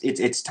think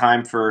it's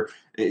time for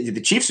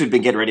the Chiefs have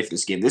been getting ready for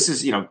this game. This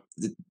is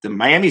the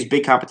Miami's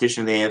big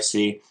competition in the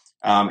AFC,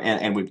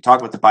 and we've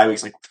talked about the bye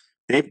weeks. Like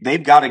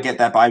they've got to get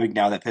that bye week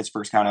now that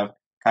Pittsburgh's kind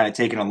of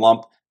taking a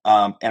lump.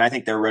 And I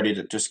think they're ready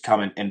to just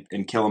come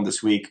and kill them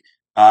this week.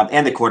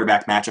 And the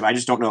quarterback matchup, I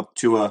just don't know if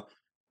Tua,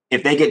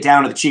 if they get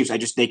down to the Chiefs,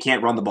 they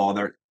can't run the ball.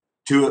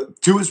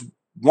 Tua's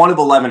 1 of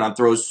 11 on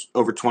throws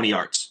over 20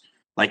 yards.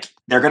 Like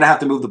they're going to have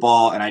to move the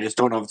ball, and I just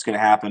don't know if it's going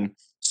to happen.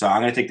 So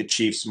I'm going to take the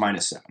Chiefs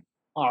 -7.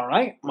 All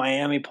right,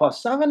 Miami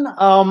 +7.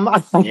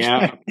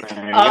 Yeah.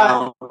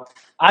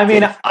 I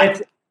mean,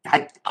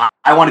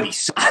 I want to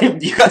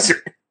be. You guys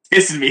are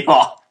pissing me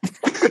off.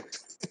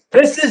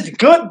 This is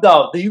good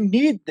though. You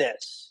need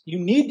this. You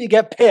need to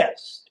get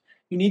pissed.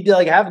 You need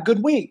to have a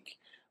good week.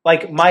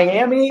 Like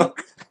Miami.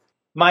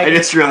 I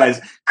just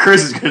realized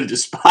Chris is going to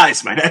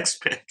despise my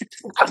next pick.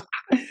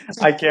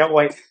 I can't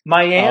wait.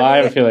 Miami. I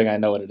have a feeling I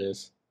know what it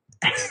is.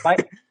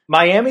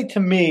 Miami to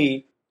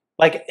me,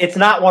 it's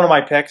not one of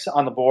my picks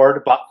on the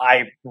board, but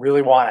I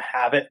really want to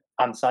have it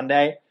on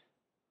Sunday.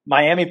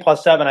 Miami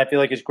 +7, I feel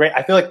like is great.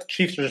 I feel like the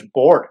Chiefs are just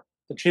bored.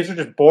 The Chiefs are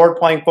just bored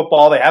playing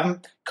football. They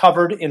haven't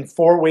covered in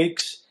 4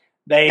 weeks.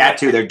 That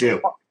too, they're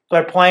due.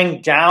 They're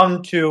playing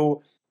down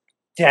to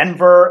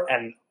Denver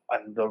and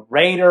the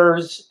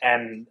Raiders,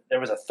 and there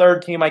was a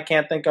third team I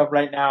can't think of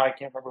right now. I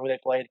can't remember who they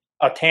played.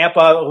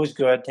 Tampa, who's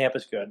good.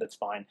 Tampa's good. That's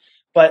fine.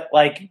 But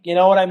you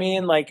know what I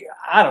mean?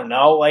 I don't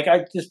know.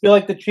 I just feel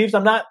like the Chiefs.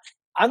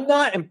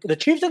 The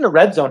Chiefs in the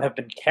red zone have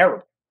been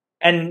terrible,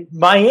 and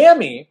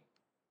Miami,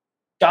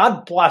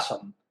 God bless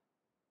them,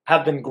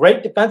 have been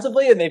great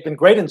defensively, and they've been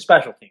great in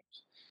special teams.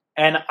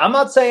 And I'm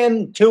not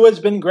saying Tua's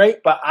been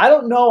great, but I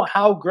don't know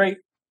how great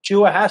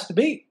Tua has to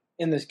be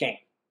in this game.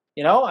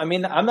 I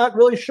mean, I'm not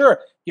really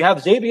sure. You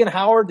have Xavier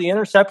Howard, the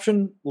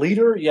interception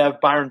leader. You have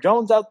Byron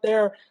Jones out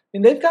there. I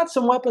mean, they've got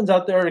some weapons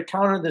out there to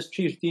counter this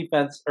Chiefs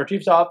defense or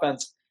Chiefs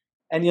offense.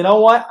 And you know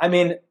what? I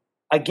mean,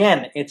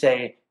 again, it's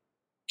a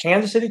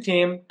Kansas City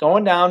team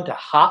going down to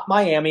hot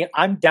Miami.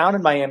 I'm down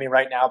in Miami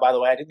right now, by the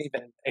way. I didn't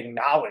even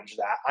acknowledge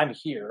that. I'm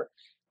here.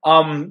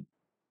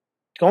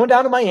 Going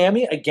down to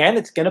Miami, again,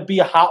 it's going to be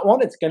a hot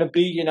one. It's going to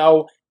be,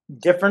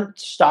 different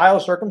style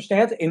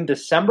circumstance. In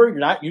December, you're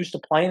not used to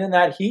playing in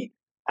that heat.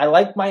 I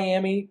like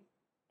Miami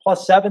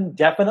 +7,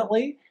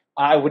 definitely.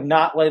 I would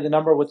not lay the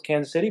number with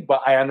Kansas City,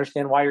 but I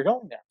understand why you're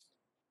going there.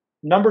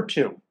 Number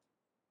 2,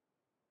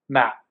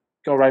 Matt,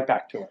 go right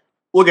back to it.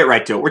 We'll get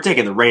right to it. We're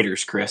taking the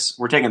Raiders, Chris.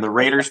 We're taking the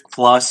Raiders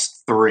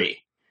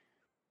 +3.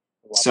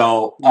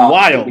 So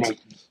wild,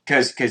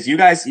 because you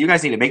guys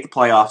need to make the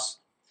playoffs.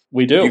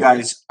 We do. You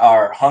guys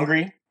are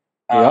hungry.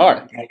 We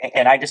are,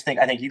 and I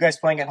think you guys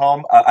playing at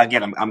home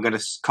again. I'm going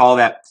to call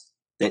that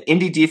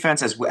Indy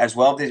defense as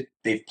well.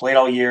 They've played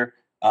all year.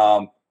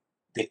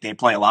 They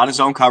play a lot of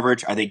zone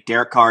coverage. I think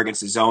Derek Carr against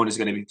the zone is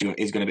going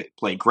to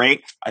play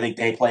great. I think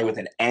they play with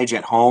an edge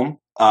at home.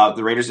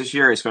 The Raiders this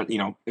year,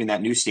 in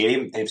that new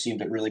stadium, they've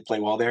seemed to really play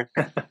well there.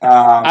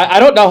 I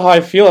don't know how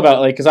I feel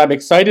about it, because I'm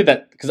excited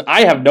because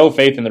I have no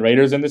faith in the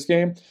Raiders in this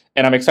game,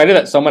 and I'm excited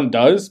that someone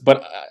does.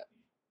 But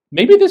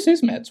maybe this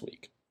is Matt's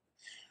week.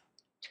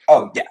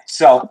 Oh yeah,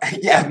 so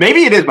yeah,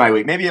 maybe it is my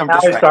week. Maybe I'm now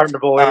just he's starting to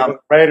believe the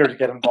Raiders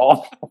get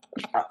involved.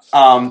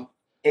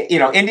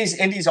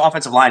 Indy's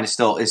offensive line is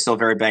still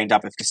very banged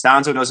up. If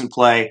Costanzo doesn't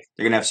play,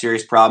 they're going to have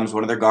serious problems.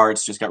 One of their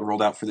guards just got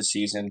ruled out for the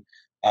season.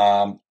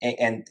 And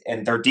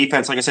their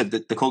defense, like I said,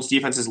 the Colts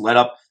defense is let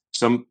up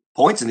some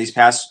points in these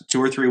past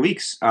 2 or 3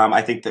 weeks.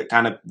 I think that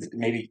kind of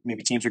maybe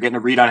teams are getting a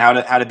read on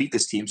how to beat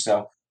this team.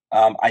 So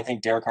I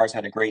think Derek Carr's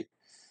had a great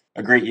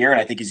year, and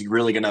I think he's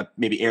really going to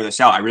maybe air this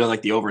out. I really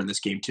like the over in this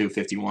game too,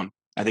 51.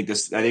 I think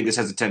this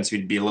has a tendency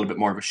to be a little bit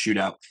more of a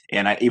shootout,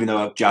 and even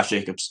though Josh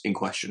Jacobs in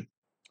question.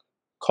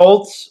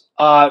 Colts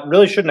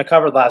really shouldn't have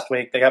covered last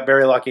week. They got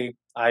very lucky.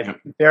 I'm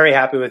very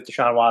happy with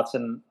Deshaun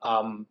Watson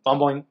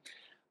fumbling.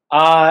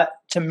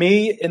 To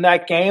me, in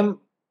that game,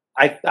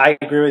 I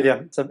agree with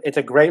you. It's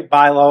a great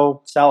buy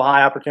low, sell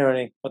high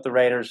opportunity with the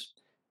Raiders.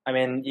 I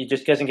mean, you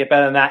just doesn't get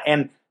better than that.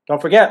 And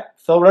don't forget,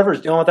 Phil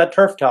Rivers dealing with that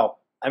turf toe.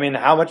 I mean,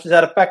 how much does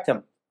that affect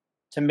him?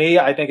 To me,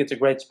 I think it's a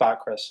great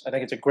spot, Chris. I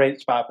think it's a great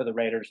spot for the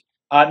Raiders.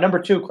 Number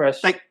 2,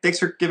 Chris. Thanks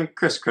for giving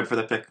Chris credit for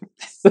the pick.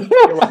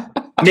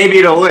 Maybe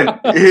it'll win.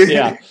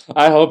 Yeah,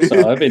 I hope so.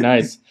 That'd be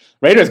nice.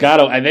 Raiders they've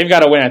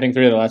got to win. I think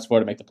 3 of the last 4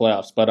 to make the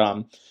playoffs. But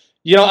I'm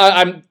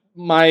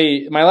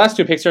my last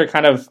 2 picks are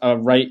kind of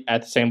right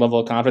at the same level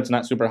of confidence,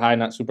 not super high,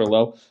 not super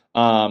low.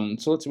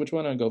 So let's see which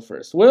one I go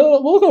first.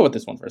 We'll go with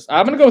this one first.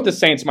 I'm going to go with the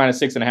Saints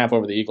minus 6.5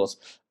 over the Eagles.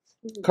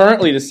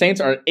 Currently, the Saints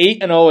are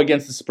 8-0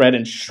 against the spread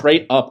and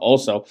straight up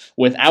also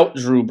without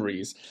Drew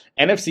Brees.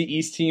 NFC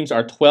East teams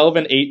are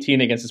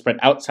 12-18 against the spread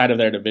outside of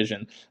their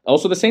division.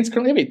 Also, the Saints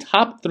currently have a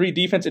top 3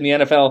 defense in the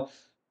NFL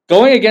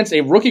going against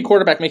a rookie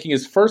quarterback making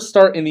his first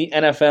start in the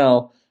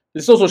NFL.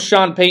 This is also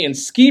Sean Payton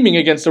scheming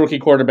against the rookie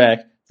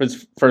quarterback for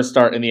his first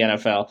start in the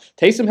NFL.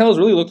 Taysom Hill has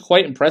really looked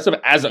quite impressive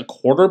as a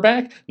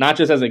quarterback, not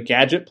just as a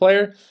gadget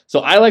player.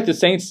 So I like the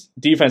Saints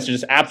defense to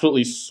just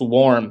absolutely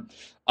swarm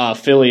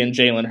Philly and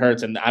Jalen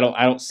Hurts, and I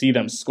don't see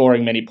them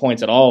scoring many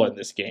points at all in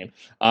this game.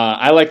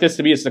 I like this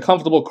to be a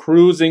comfortable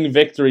cruising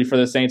victory for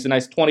the Saints, a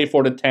nice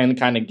 24-10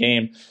 kind of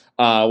game,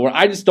 where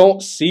I just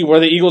don't see where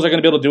the Eagles are going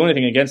to be able to do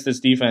anything against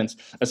this defense,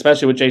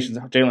 especially with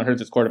Jalen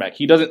Hurts as quarterback.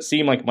 He doesn't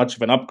seem like much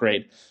of an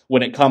upgrade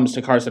when it comes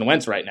to Carson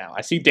Wentz right now.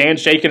 I see Dan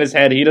shaking his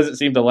head. He doesn't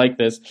seem to like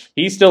this.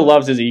 He still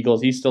loves his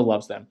Eagles. He still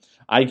loves them.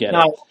 I get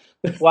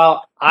it.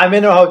 Well, I'm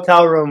in a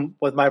hotel room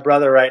with my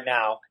brother right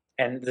now,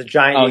 and the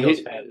giant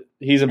Eagles fan.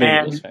 He's a big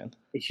Eagles fan.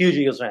 A huge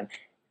Eagles fan.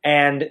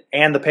 And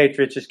the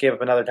Patriots just gave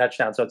up another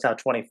touchdown, so it's now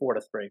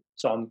 24-3.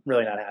 So I'm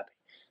really not happy.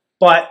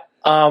 But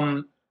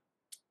I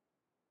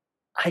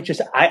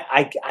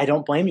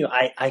don't blame you.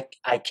 I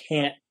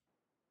can't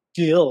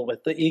deal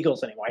with the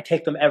Eagles anymore. I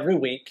take them every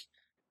week,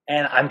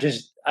 and I'm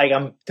just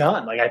I'm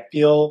done. Like I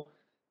feel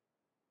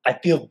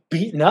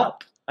beaten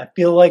up. I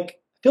feel like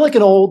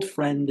an old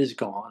friend is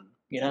gone.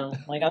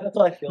 Like that's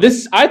what I feel.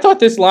 I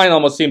thought this line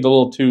almost seemed a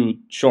little too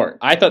short.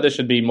 I thought this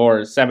should be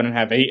more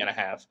 7.5,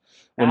 8.5.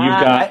 When you've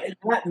got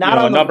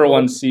a number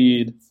 1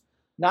 seed.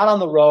 Not on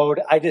the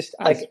road. I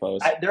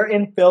suppose they're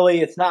in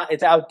Philly.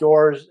 It's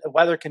outdoors. The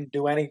weather can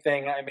do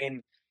anything. I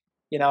mean,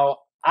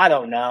 I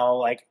don't know.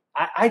 Like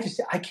I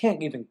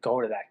can't even go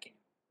to that game.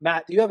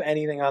 Matt, do you have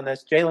anything on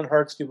this? Jalen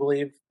Hurts, do you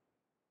believe?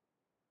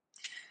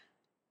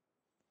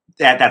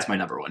 That's my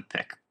number 1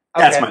 pick.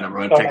 That's my number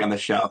 1 pick on the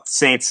show.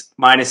 Saints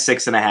minus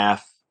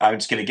 6.5. I'm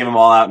just going to give them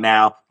all out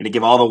now. I'm going to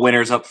give all the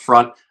winners up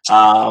front.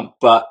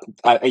 But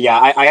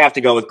I have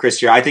to go with Chris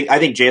here. I think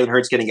Jalen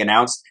Hurts getting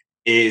announced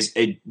is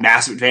a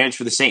massive advantage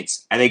for the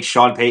Saints. I think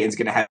Sean Payton's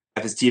going to have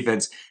his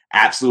defense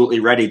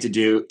absolutely ready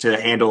to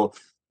handle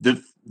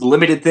the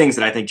limited things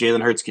that I think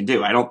Jalen Hurts can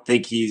do. I don't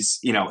think he's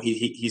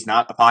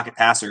not a pocket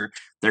passer.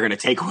 They're going to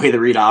take away the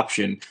read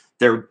option.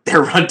 Their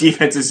run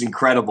defense is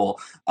incredible.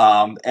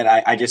 And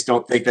I just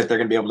don't think that they're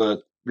going to be able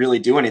to really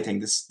do anything.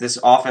 This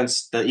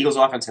offense, the Eagles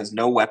offense has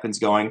no weapons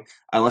going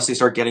unless they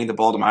start getting the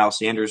ball to Miles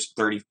Sanders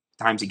 30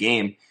 times a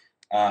game.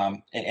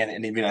 And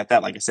even at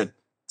that, like I said,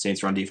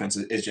 Saints run defense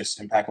is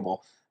just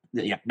impeccable.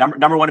 Yeah,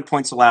 number 1 in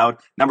points allowed,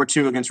 number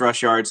 2 against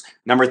rush yards,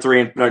 number 4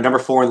 in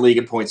the league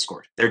in points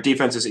scored. Their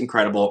defense is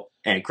incredible.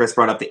 And Chris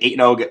brought up the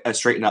 8-0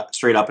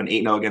 straight up and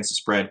 8-0 against the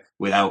spread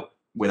without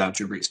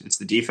Drew Brees. It's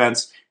the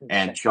defense,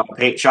 and Sean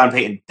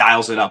Payton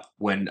dials it up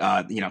when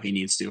he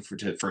needs to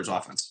for his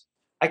offense.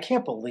 I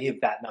can't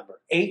believe that number.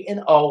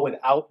 8-0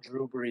 without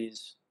Drew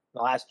Brees in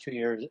the last 2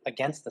 years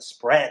against the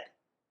spread.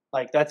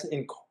 Like that's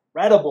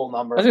incredible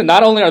number. I think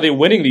not only are they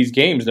winning these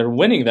games, they're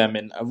winning them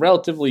in a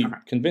relatively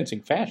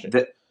convincing fashion.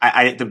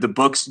 The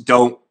books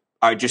still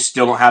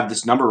don't have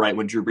this number right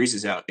when Drew Brees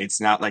is out.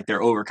 It's not like they're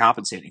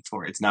overcompensating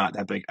for it. It's not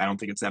that big. I don't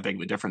think it's that big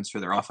of a difference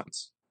for their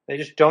offense. They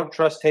just don't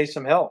trust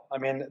Taysom Hill. I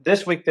mean,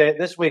 this week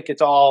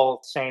it's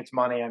all Saints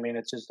money. I mean,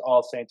 it's just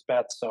all Saints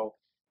bets. So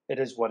it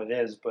is what it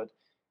is. But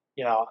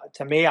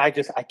to me, I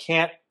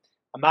can't.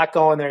 I'm not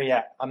going there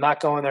yet.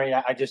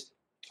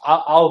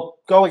 I'll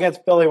go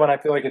against Philly when I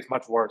feel like it's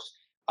much worse.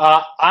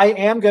 I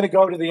am going to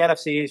go to the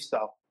NFC East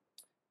though,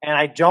 and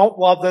I don't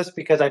love this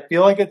because I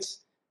feel like it's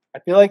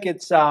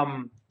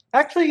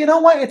actually, you know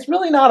what? It's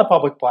really not a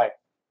public play.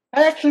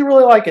 I actually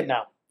really like it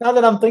now. Now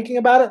that I'm thinking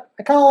about it,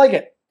 I kind of like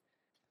it.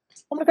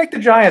 I'm going to take the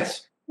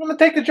Giants. I'm going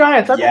to take the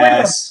Giants. I'm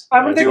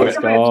going to take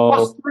the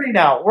Giants +3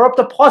 now. We're up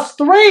to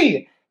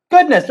 +3.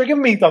 Goodness, they're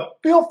giving me the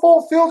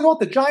full field goal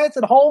with the Giants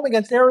at home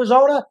against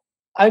Arizona.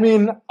 I'm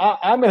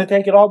going to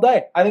take it all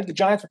day. I think the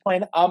Giants are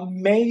playing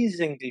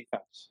amazing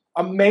defense.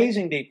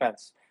 Amazing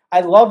defense.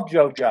 I love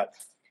Joe Judge.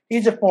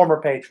 He's a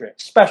former Patriot,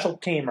 special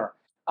teamer.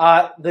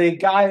 The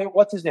guy,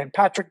 what's his name?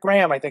 Patrick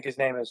Graham, I think his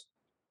name is,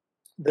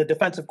 the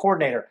defensive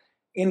coordinator.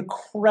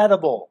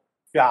 Incredible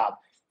job.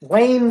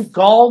 Wayne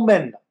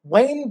Gallman,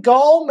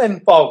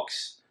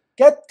 folks.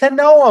 Get to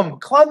know him.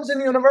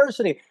 Clemson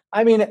University.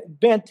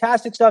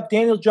 Fantastic stuff.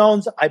 Daniel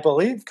Jones, I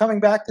believe, coming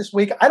back this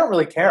week. I don't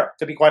really care,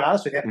 to be quite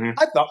honest with you. Mhm.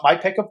 I thought my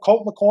pick of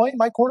Colt McCoy,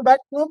 my quarterback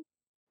room,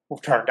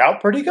 turned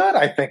out pretty good,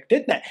 I think,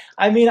 didn't it?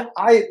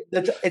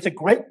 It's a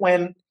great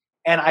win,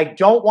 and I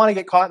don't want to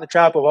get caught in the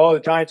trap of, the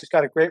Giants just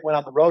got a great win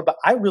on the road, but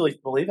I really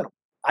believe in them.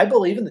 I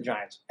believe in the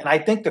Giants, and I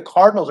think the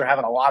Cardinals are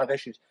having a lot of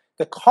issues.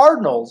 The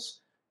Cardinals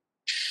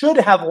should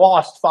have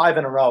lost 5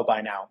 in a row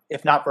by now,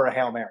 if not for a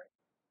Hail Mary.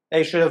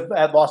 They should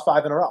have lost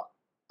 5 in a row.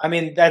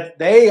 That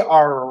they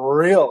are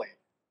really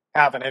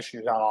having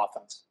issues on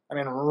offense.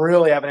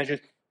 Really having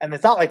issues. And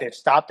it's not like they've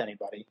stopped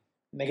anybody.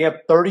 And they gave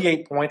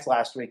 38 points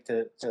last week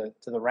to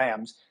the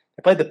Rams.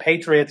 They played the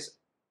Patriots.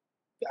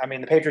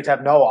 The Patriots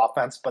have no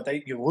offense, but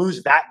you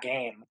lose that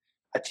game,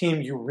 a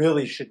team you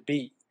really should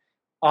beat.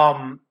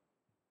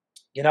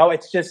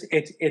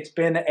 It's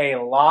been a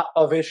lot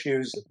of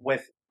issues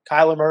with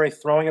Kyler Murray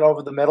throwing it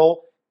over the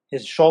middle.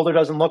 His shoulder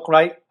doesn't look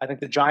right. I think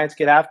the Giants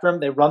get after him.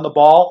 They run the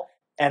ball.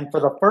 And for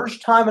the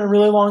first time in a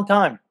really long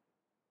time,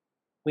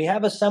 we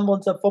have a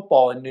semblance of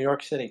football in New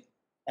York City.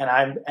 And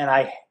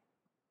I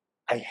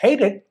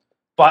hate it,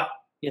 but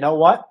you know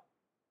what?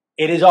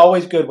 It is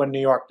always good when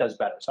New York does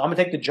better. So I'm going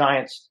to take the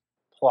Giants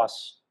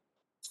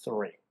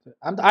 +3.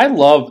 I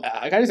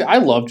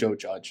love Joe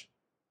Judge.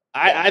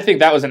 I think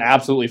that was an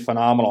absolutely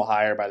phenomenal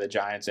hire by the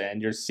Giants,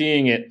 and you're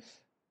seeing it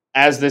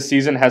as this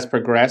season has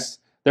progressed.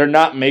 They're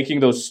not making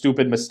those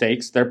stupid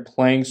mistakes. They're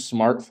playing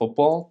smart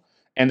football,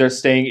 and they're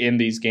staying in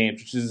these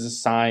games, which is a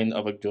sign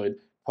of a good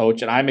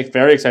coach. And I'm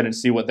very excited to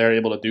see what they're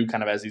able to do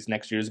kind of as these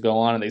next years go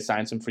on, and they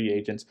sign some free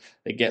agents.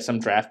 They get some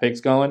draft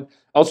picks going.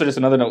 Also, just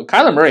another note,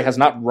 Kyler Murray has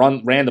not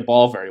ran the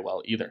ball very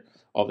well either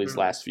over these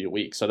last few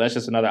weeks. So that's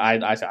just another. I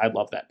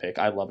love that pick.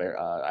 I love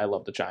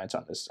the Giants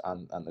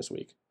on this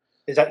week.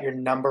 Is that your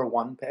number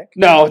one pick?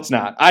 No, it's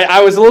not.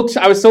 I was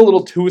still a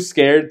little too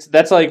scared.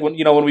 That's like when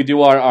we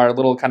do our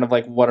little kind of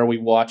like what are we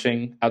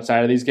watching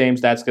outside of these games.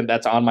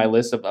 That's on my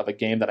list of a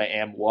game that I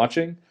am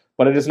watching,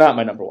 but it is not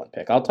my number one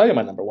pick. I'll tell you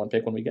my number one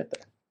pick when we get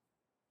there.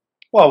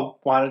 Well,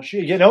 why don't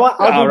you? You know what?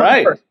 I'll do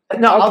mine first.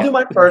 No, okay. I'll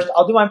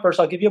do mine first.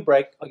 I'll give you a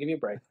break.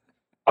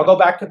 I'll go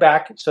back to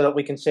back so that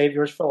we can save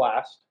yours for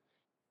last.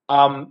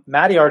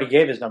 Matty already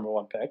gave his number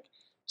one pick,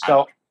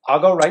 so I'll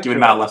go right. Give it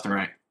about left and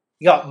right.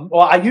 Yeah,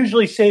 well, I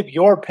usually save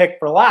your pick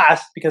for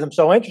last because I'm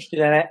so interested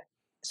in it.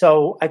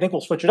 So I think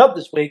we'll switch it up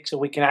this week so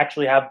we can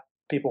actually have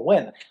people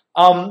win.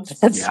 Yeah. I'm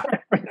so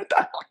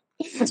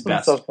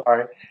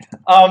sorry.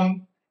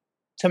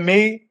 To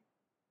me,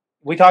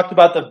 we talked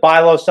about the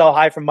buy low, sell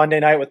high from Monday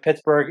night with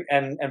Pittsburgh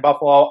and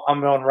Buffalo.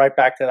 I'm going right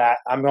back to that.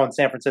 I'm going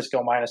San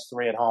Francisco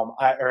 -3 at home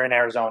or in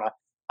Arizona.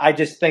 I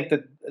just think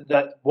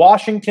that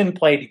Washington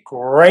played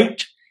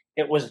great.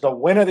 It was the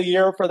win of the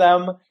year for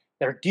them.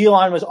 Their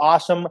D-line was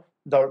awesome.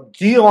 The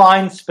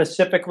D-line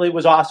specifically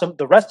was awesome.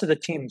 The rest of the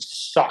team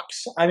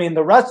sucks.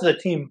 The rest of the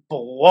team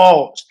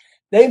blows.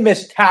 They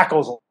missed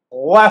tackles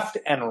left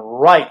and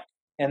right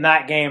in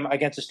that game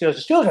against the Steelers.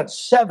 The Steelers had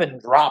 7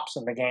 drops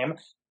in the game.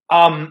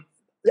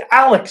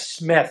 Alex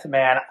Smith,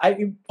 man,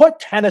 I put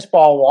Tennis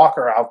Ball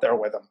Walker out there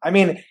with him.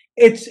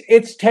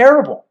 It's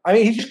terrible.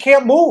 He just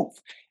can't move.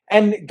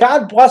 And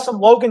God bless him,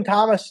 Logan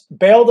Thomas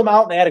bailed him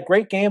out, and they had a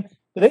great game.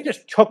 But they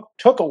just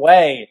took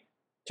away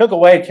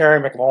Terry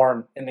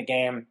McLaurin in the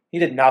game. He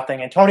did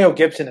nothing. Antonio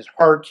Gibson is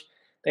hurt.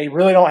 They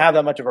really don't have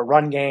that much of a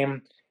run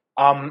game.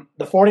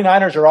 The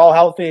 49ers are all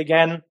healthy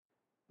again.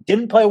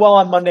 Didn't play well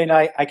on Monday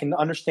night. I can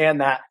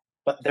understand that.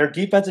 But their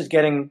defense is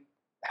getting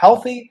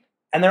healthy,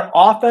 and their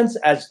offense,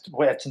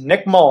 it's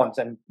Nick Mullins.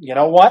 And you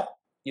know what?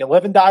 You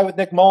live and die with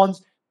Nick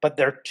Mullins, but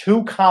they're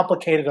too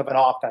complicated of an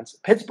offense.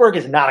 Pittsburgh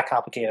is not a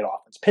complicated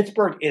offense.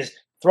 Pittsburgh is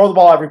throw the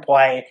ball every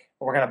play,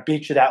 and we're going to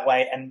beat you that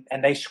way. And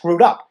they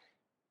screwed up.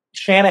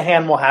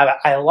 Shanahan will have it.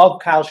 I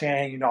love Kyle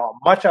Shanahan. You know how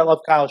much I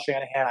love Kyle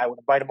Shanahan. I would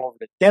invite him over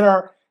to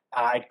dinner.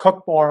 I'd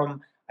cook for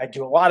him. I'd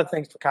do a lot of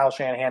things for Kyle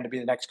Shanahan to be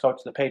the next coach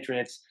of the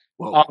Patriots.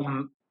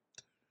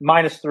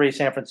 -3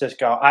 San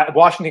Francisco.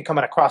 Washington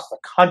coming across the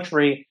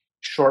country.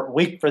 Short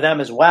week for them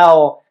as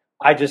well.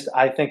 I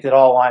think it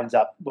all lines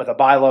up with a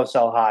buy low,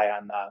 sell high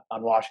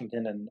on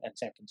Washington and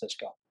San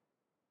Francisco.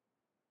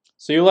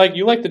 So you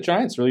like the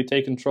Giants really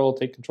take control of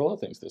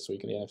things this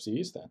week in the NFC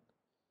East then?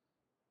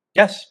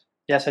 Yes,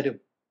 I do.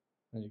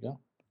 There you go.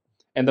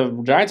 And the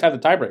Giants have the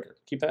tiebreaker.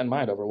 Keep that in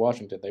mind over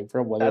Washington. They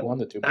won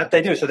the 2 matches.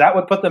 They do. So that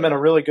would put them in a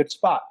really good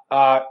spot.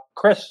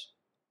 Chris,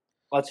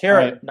 let's hear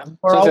it.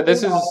 So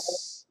this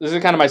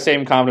is kind of my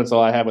same confidence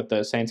level I had with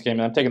the Saints game.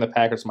 And I'm taking the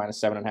Packers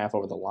 -7.5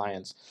 over the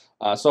Lions.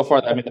 So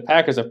far, the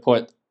Packers have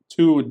put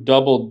 2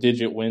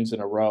 double-digit wins in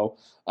a row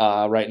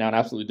right now and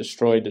absolutely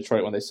destroyed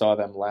Detroit when they saw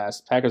them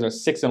last. Packers are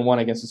 6-1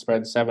 against the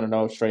spread,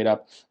 7-0 straight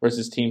up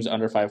versus teams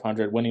under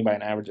 500, winning by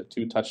an average of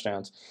 2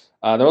 touchdowns.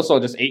 They're also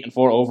just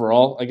 8-4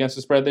 overall against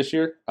the spread this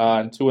year,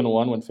 and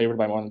 2-1 when favored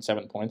by more than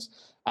 7 points.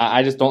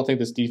 I just don't think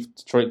this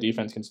Detroit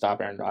defense can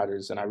stop Aaron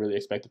Rodgers, and I really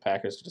expect the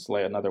Packers to just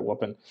lay another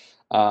whooping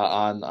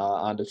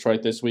on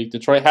Detroit this week.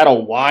 Detroit had a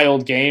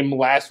wild game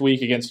last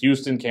week against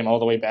Houston, came all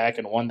the way back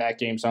and won that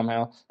game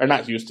somehow. Or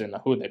not Houston,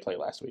 who did they play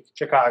last week?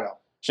 Chicago.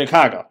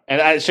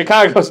 And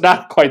Chicago's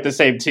not quite the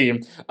same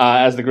team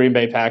as the Green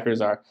Bay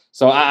Packers are.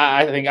 So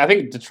I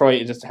think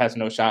Detroit just has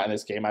no shot in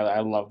this game.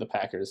 I love the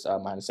Packers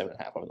minus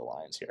 7.5 over the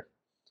Lions here.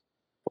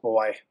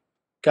 Boy,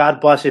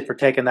 God bless you for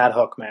taking that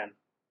hook, man.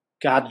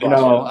 God bless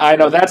you. I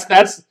know that's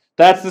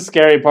the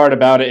scary part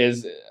about it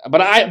is,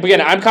 but I'm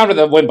confident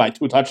they'll win by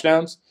 2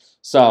 touchdowns.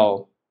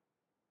 So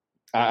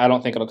I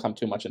don't think it'll come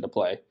too much into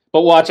play.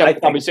 But watch, I'm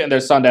probably sitting there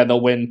Sunday and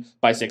they'll win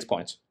by 6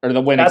 points, or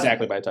they'll win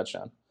exactly by a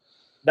touchdown.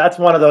 That's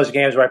one of those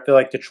games where I feel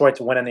like Detroit's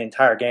winning the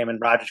entire game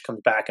and Rodgers comes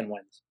back and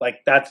wins.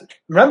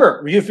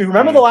 Remember, if you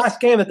remember the last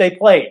game that they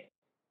played,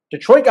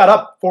 Detroit got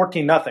up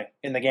 14-0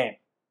 in the game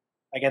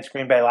against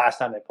Green Bay last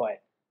time they played.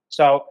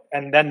 So,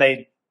 and then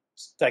I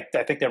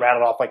think they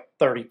rattled off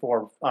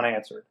 34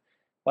 unanswered.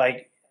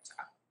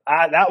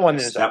 That one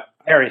is a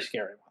very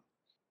scary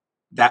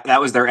one. That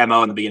was their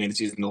MO in the beginning of the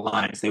season. The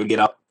Lions, they would get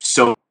up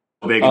so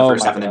big in the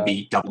first half and then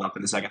be doubled up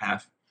in the second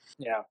half.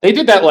 Yeah, they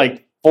did that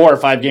 4 or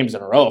 5 games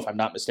in a row, if I'm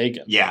not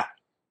mistaken. Yeah.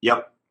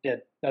 Yep. Yeah,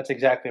 that's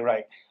exactly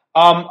right.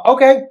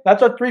 Okay,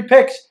 that's our 3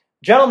 picks,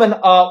 gentlemen.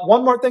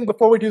 One more thing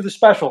before we do the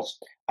specials.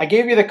 I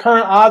gave you the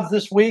current odds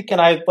this week, and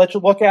I let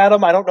you look at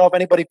them. I don't know if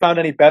anybody found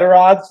any better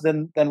odds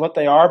than what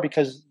they are,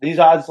 because these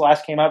odds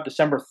last came out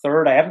December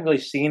 3rd. I haven't really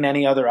seen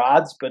any other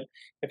odds, but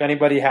if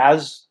anybody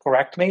has,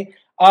 correct me.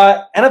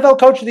 NFL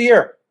Coach of the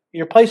Year.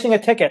 You're placing a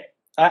ticket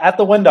at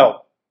the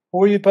window.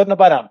 Who are you putting a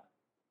bet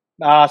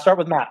on? Start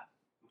with Matt.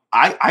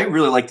 I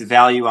really like the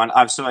value on.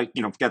 Got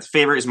the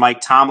favorite is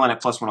Mike Tomlin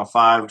at plus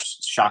 105, which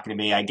is shocking to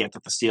me. I get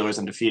that the Steelers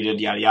undefeated,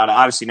 yada yada.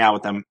 Obviously now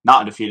with them not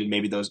undefeated,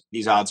 maybe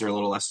these odds are a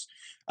little less.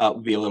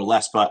 Would be a little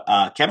less, but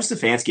Kevin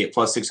Stefanski at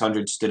plus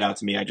 600 stood out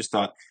to me. I just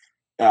thought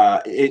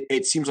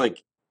it seems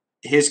like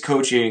his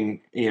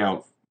coaching,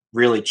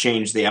 really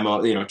changed the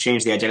MO,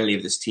 changed the identity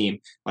of this team.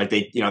 Like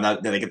they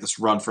get this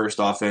run first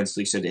offense.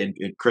 Like you said,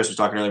 and Chris was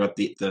talking earlier about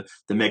the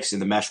mix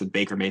and the mesh with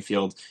Baker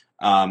Mayfield.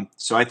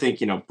 So I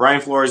think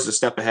Brian Flores is a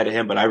step ahead of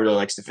him, but I really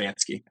like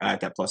Stefanski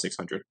at that plus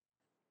 600.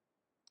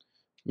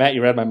 Matt,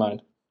 you read my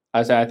mind.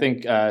 I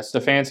think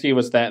Stefanski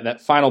was that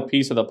final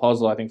piece of the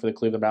puzzle, I think, for the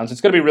Cleveland Browns. It's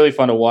going to be really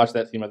fun to watch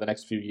that team over the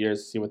next few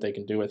years, see what they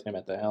can do with him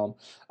at the helm.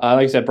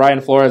 Like I said,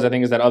 Brian Flores, I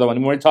think, is that other one.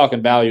 When we're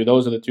talking value,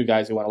 those are the 2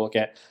 guys you want to look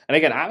at. And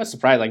again, I was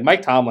surprised.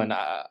 Mike Tomlin,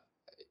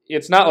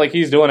 it's not like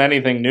he's doing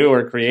anything new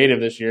or creative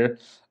this year,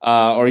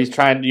 or he's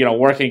trying,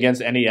 working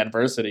against any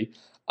adversity.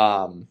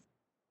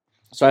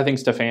 So I think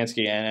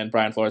Stefanski and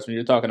Brian Flores, when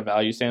you're talking a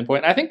value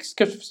standpoint, I think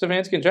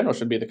Stefanski in general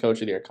should be the coach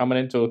of the year. Coming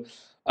into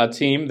a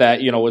team that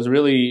was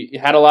really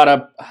had a lot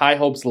of high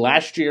hopes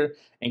last year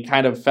and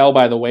kind of fell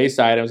by the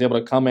wayside, and was able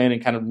to come in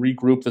and kind of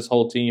regroup this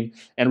whole team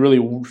and really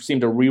seem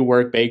to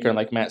rework Baker, and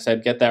like Matt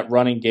said, get that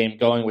running game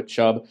going with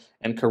Chubb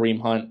and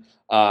Kareem Hunt.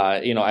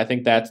 I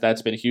think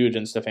that's been huge,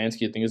 and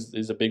Stefanski, I think,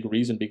 is a big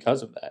reason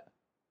because of that.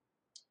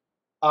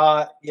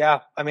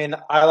 Yeah, I mean,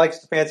 I like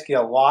Stefanski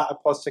a lot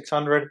at plus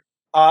 600,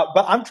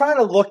 but I'm trying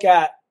to look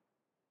at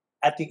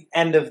the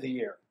end of the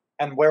year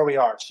and where we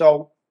are.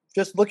 So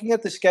just looking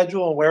at the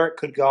schedule and where it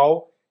could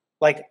go,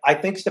 I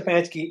think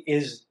Stefanski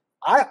is.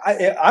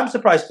 I'm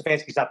surprised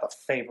Stefanski's not the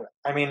favorite.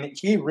 I mean,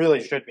 he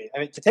really should be. I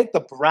mean, to take the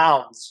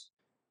Browns,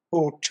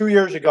 who 2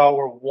 years ago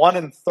were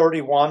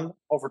 1-31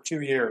 over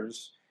 2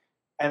 years,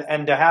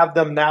 and to have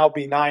them now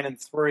be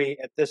 9-3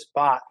 at this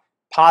spot,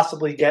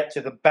 possibly get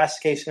to the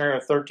best case scenario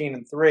of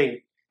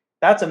 13-3,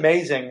 that's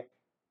amazing.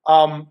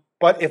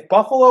 But if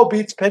Buffalo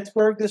beats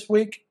Pittsburgh this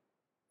week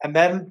and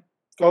then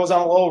goes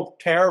on a little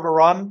tear of a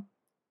run,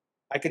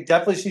 I could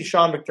definitely see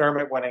Sean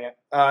McDermott winning it.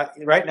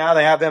 Right now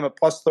they have him at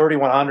plus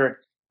 3,100.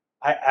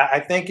 I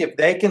think if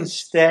they can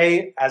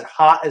stay as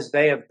hot as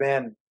they have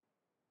been,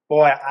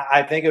 boy,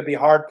 I think it would be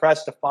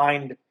hard-pressed to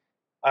find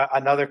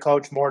another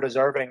coach more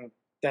deserving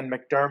than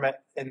McDermott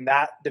in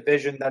that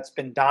division that's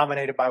been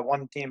dominated by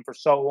one team for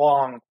so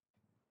long.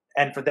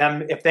 And for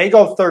them, if they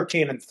go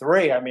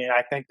 13-3, I mean,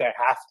 I think they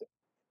have to.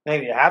 I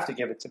think you have to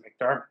give it to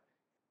McDermott.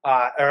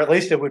 Or at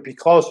least it would be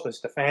close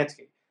with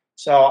Stefanski.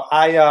 So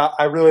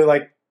I really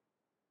like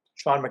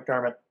Sean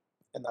McDermott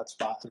in that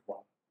spot as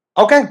well.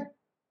 Okay,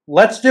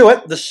 let's do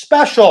it. The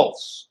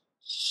specials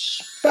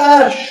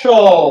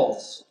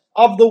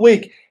of the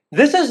week.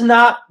 This is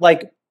not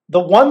the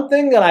one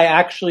thing that I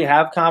actually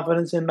have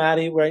confidence in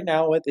Matty right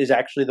now with is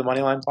actually the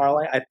moneyline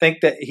parlay. I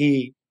think that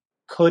he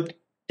could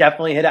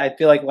definitely hit it. I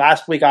feel like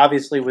last week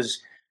obviously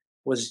was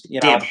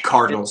damn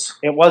Cardinals.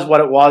 It was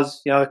what it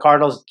was. The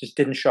Cardinals just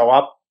didn't show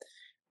up.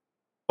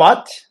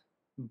 But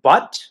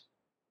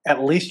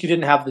at least you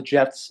didn't have the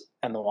Jets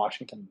and the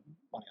Washington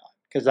money line,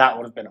 because that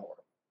would have been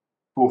horrible.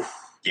 Oof.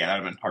 Yeah, that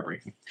would have been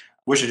heartbreaking.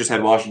 Wish I just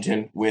had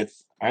Washington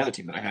with my other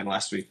team that I had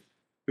last week.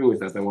 Who was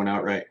that went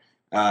out right?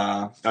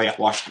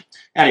 Washington.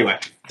 Anyway,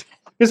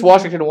 Just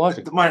Washington and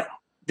Washington.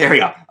 There we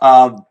go.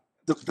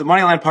 The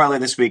money line parlay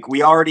this week,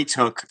 we already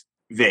took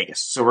Vegas,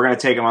 so we're going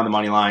to take them on the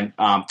money line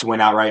to win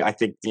outright. I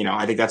think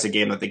that's a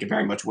game that they could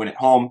very much win at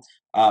home.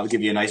 It'll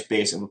give you a nice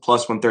base of a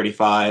plus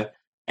 135.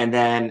 And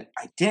then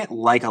I didn't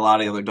like a lot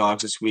of the other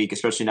dogs this week,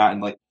 especially not in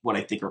like what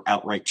I think are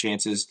outright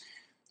chances.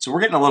 So we're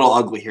getting a little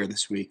ugly here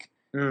this week.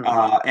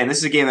 And this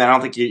is a game that I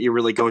don't think you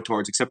really go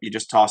towards, except you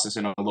just toss this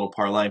in a little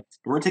parlay.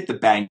 We're going to take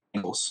the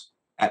Bengals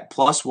at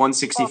plus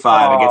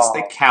 165 against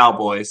the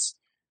Cowboys.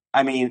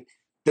 I mean,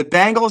 the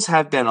Bengals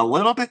have been a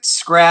little bit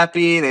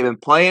scrappy. They've been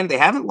playing. They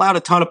haven't allowed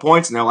a ton of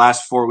points in their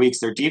last 4 weeks.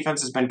 Their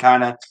defense has been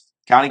kind of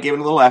giving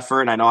a little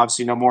effort. And I know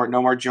obviously no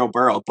more Joe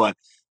Burrow, but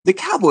the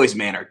Cowboys,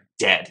 man, are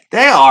dead.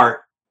 They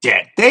are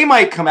dead. They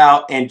might come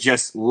out and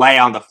just lay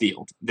on the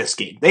field this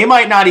game. They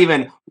might not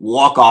even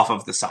walk off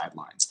of the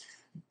sidelines.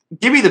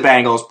 Give me the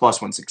Bengals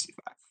plus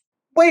 165.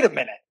 Wait a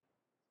minute.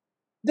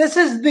 This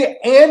is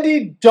the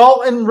Andy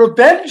Dalton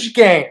revenge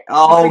game.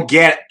 Oh,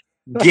 get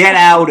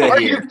out of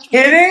here. Are you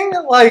kidding?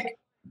 Like,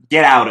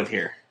 get out of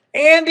here.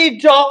 Andy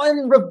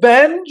Dalton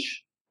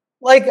revenge?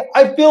 Like,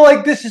 I feel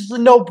like this is a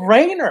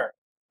no-brainer.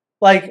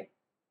 Like,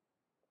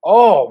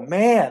 oh,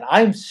 man,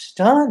 I'm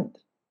stunned.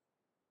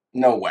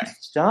 No way.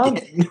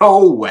 Stunned.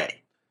 No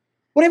way.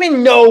 What do you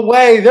mean, no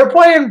way? They're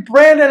playing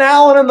Brandon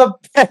Allen and the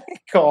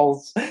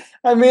Bengals.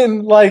 I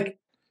mean, like,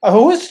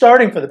 who is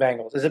starting for the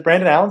Bengals? Is it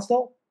Brandon Allen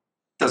still?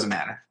 Doesn't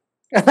matter.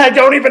 I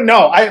don't even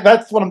know.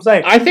 That's what I'm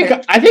saying. I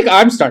think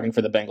I'm starting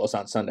for the Bengals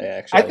on Sunday,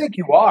 actually. I think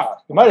you are.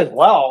 You might as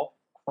well.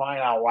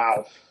 Crying out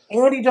loud.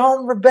 Andy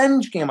Dalton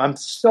revenge game. I'm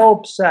so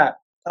upset.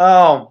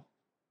 Oh,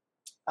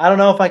 I don't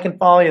know if I can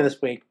follow you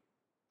this week.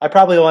 I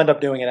probably will end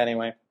up doing it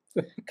anyway.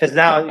 Because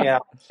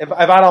now, if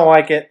I don't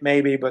like it,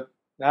 maybe, but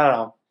I don't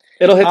know.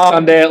 It'll hit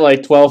Sunday at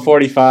like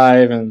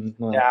 12:45, and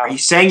Are you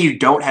saying you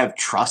don't have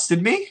trust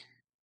in me?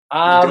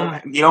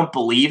 You don't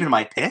believe in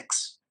my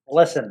picks?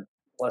 Listen.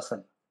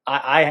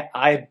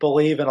 I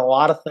believe in a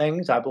lot of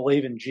things. I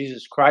believe in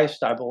Jesus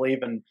Christ. I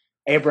believe in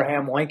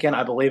Abraham Lincoln.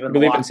 I believe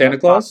in Santa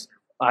Claus.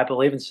 I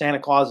believe in Santa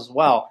Claus as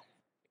well.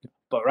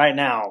 But right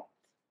now,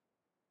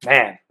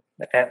 man,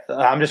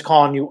 I'm just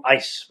calling you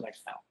Ice right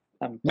now.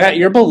 Matt,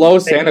 you're below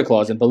Santa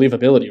Claus in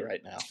believability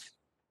right now.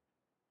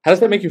 How does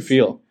that make you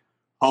feel?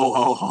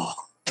 Oh.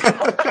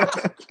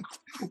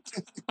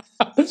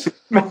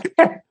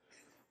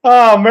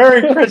 Oh,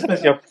 Merry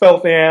Christmas, you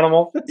filthy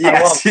animal.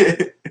 Yes.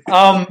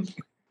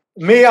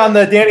 Me on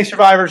the Danny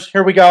Survivors.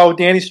 Here we go.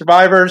 Danny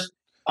Survivors.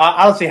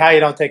 I don't see how you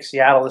don't take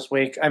Seattle this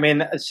week. I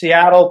mean,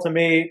 Seattle, to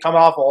me, coming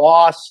off a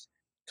loss,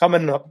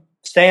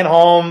 staying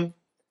home.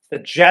 The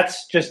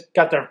Jets just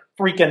got their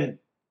freaking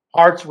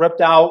hearts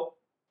ripped out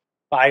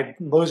by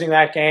losing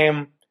that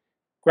game.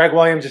 Greg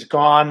Williams is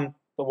gone.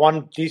 The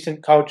one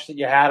decent coach that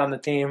you had on the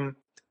team.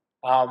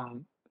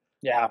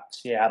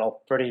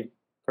 Seattle. Pretty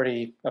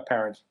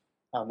apparent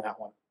on that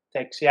one.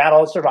 Take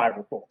Seattle as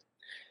Survivor pool.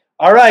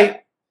 All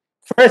right.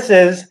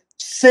 Chris's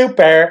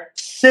super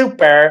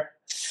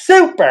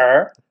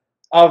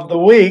of the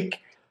week,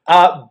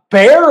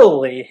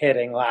 barely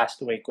hitting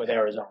last week with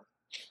Arizona.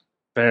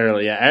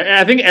 Barely, yeah.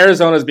 I think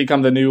Arizona's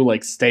become the new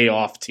stay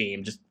off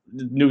team, just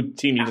new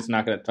team you're just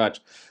not going to touch.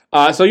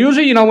 So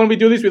usually, when we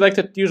do these, we like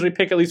to usually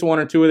pick at least one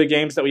or two of the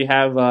games that we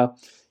have,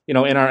 in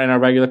our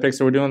regular picks.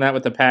 So we're doing that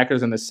with the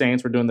Packers and the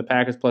Saints. We're doing the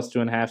Packers plus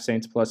 2.5,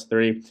 Saints plus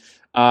 3.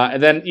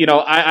 And then,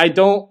 I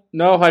don't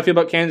know how I feel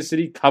about Kansas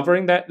City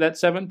covering that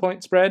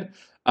 7-point spread.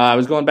 I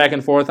was going back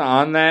and forth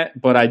on that,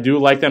 but I do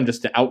like them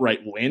just to outright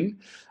win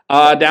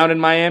down in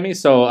Miami.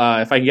 So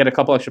if I can get a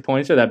couple extra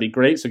points here, that'd be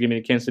great. So give me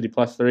the Kansas City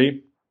plus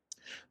 3.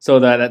 So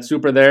that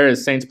super there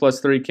is Saints plus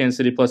 3, Kansas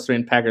City plus 3,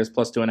 and Packers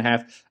plus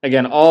 2.5.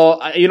 Again,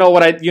 what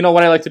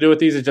I like to do with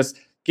these is just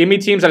give me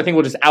teams that I think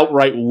will just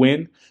outright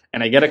win,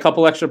 and I get a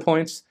couple extra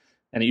points,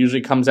 and it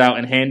usually comes out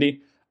in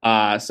handy.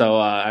 So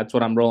that's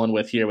what I'm rolling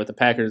with here with the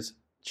Packers,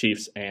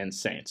 Chiefs, and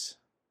Saints.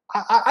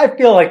 I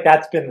feel like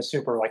that's been the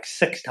super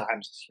 6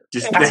 times this year.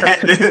 Just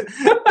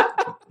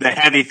the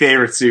heavy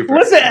favorite super.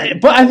 Listen,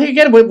 but I think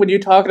again when you're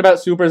talking about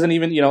supers and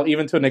even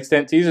to an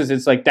extent teasers,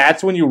 it's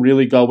that's when you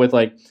really go with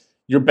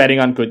you're betting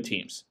on good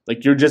teams.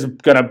 You're just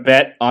gonna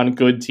bet on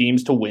good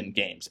teams to win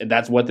games, and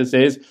that's what this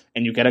is.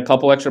 And you get a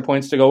couple extra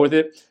points to go with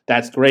it.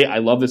 That's great. I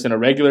love this in a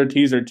regular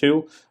teaser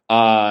too.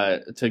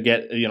 To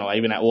get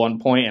even at 1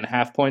 point and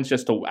half points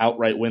just to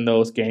outright win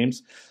those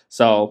games.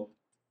 So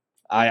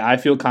I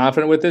feel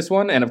confident with this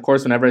one. And of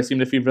course, whenever I seem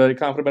to feel very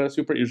confident about a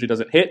super, it usually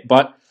doesn't hit.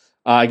 But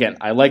again,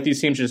 I like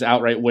these teams to just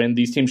outright win.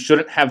 These teams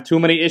shouldn't have too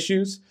many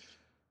issues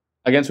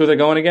against who they're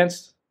going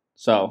against.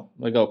 So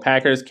we go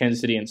Packers,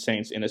 Kansas City, and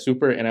Saints in a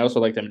super, and I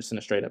also like them just in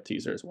a straight up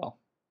teaser as well.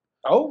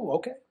 Oh,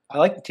 okay. I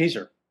like the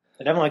teaser.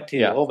 I definitely like the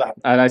teaser. Yeah. A little bit.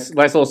 A nice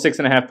little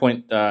 6.5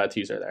 point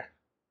teaser there.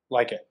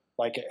 Like it.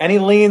 Any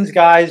leans,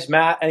 guys?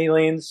 Matt, any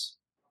leans?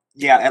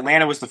 Yeah,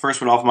 Atlanta was the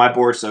first one off my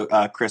board. So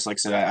Chris, like I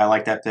said, I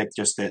like that pick.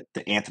 Just that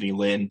the Anthony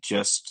Lynn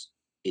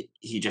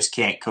he just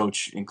can't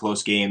coach in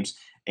close games,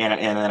 and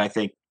then I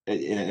think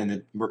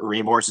and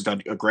Raheem Morris has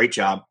done a great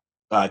job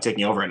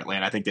taking over in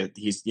Atlanta. I think that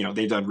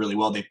they've done really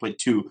well. They played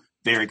 2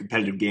 very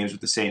competitive games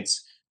with the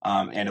Saints,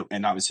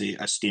 and obviously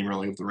a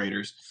steamrolling with the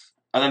Raiders.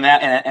 Other than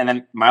that, and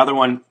then my other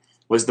one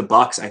was the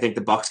Bucks. I think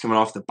the Bucks coming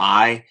off the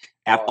bye,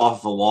 off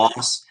of a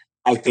loss.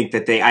 I think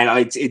that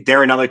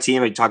they're another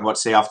team. You talk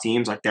about off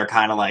teams, like they're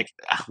kind of like,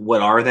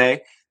 what are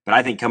they? But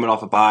I think coming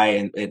off a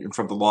bye and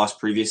from the loss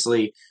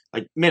previously,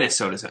 like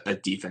Minnesota's a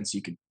defense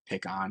you could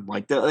pick on.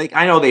 Like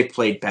I know they've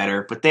played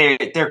better, but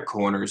their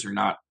corners are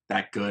not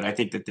that good. I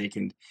think that they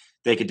could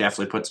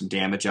definitely put some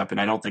damage up, and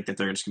I don't think that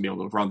they're just gonna be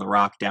able to run the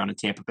rock down in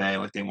Tampa Bay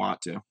like they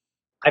want to.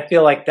 I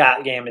feel like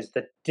that game is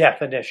the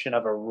definition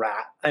of a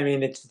rat. I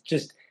mean, it's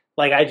just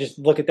like I just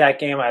look at that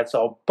game. I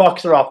saw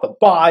Bucks are off the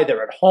bye.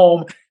 They're at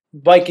home.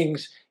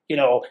 Vikings,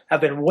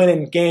 have been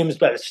winning games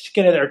by the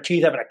skin of their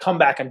teeth, having a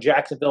comeback in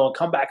Jacksonville and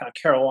come back on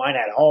Carolina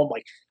at home.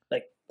 Like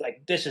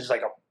this is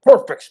like a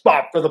perfect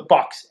spot for the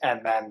Bucks,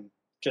 and then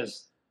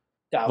just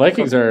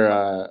Vikings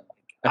are.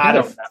 I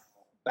don't know.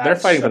 They're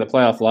fighting for the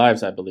playoff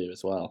lives, I believe,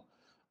 as well.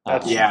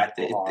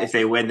 If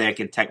they win, they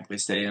can technically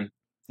stay in.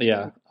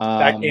 Yeah,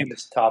 that game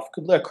is tough.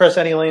 Chris,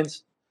 any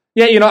leans?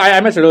 Yeah, I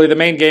mentioned earlier the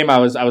main game I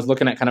was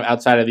looking at kind of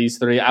outside of these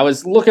 3. I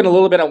was looking a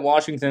little bit at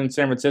Washington and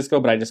San Francisco,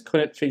 but I just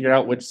couldn't figure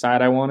out which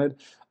side I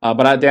wanted.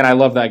 Dan, I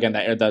love that again.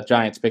 That the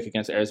Giants pick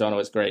against Arizona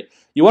was great.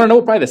 You want to know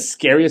what probably the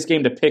scariest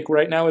game to pick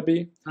right now would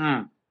be?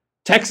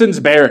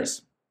 Texans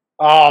Bears.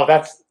 Oh,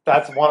 that's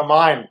one of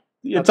mine.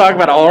 You talk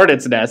about a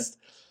hornet's nest.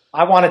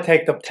 I want to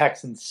take the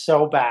Texans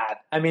so bad.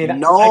 I mean, I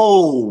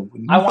want to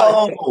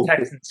take the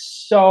Texans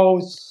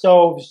so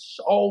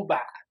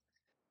bad.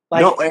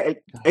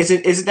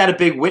 Isn't that a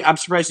big win? I'm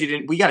surprised you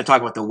didn't. We got to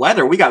talk about the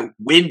weather. We got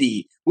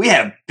windy. We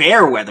had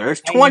bear weather. There's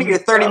 20 to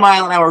 30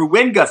 mile an hour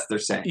wind gusts. They're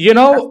saying.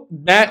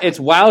 Matt, it's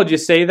wild you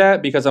say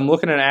that because I'm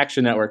looking at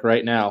Action Network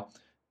right now,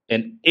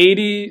 and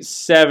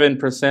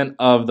 87%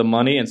 of the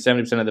money and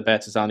 70% of the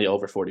bets is on the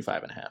over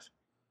 45.5.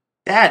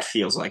 That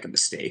feels like a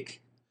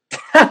mistake.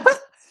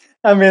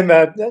 I mean,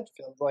 that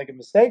feels like a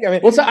mistake. I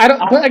mean,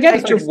 but again,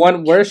 it's just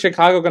one. Where's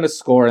Chicago going to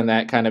score in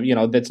that kind of?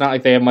 It's not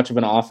like they have much of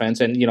an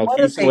offense, and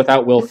Houston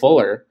without Will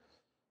Fuller.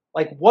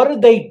 Like, what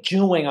are they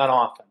doing on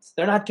offense?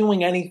 They're not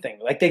doing anything.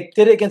 Like they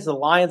did it against the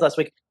Lions last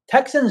week.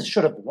 Texans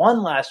should have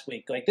won last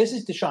week. Like this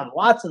is Deshaun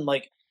Watson.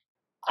 Like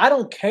I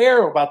don't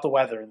care about the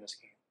weather in this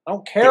game. I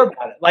don't care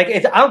about it. Like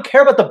I don't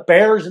care about the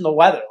Bears and the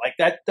weather. Like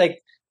that.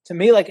 Like to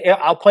me, like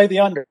I'll play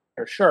the under,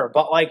 sure,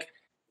 but like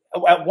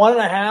at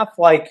 1.5,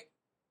 like.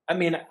 I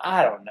mean,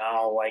 I don't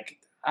know. Like,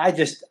 I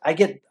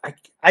couldn't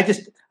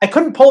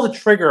pull the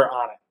trigger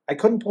on it.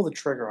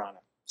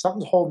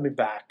 Something's holding me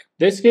back.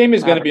 This game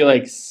is going to be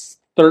like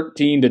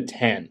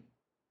 13-10, and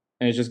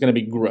it's just going to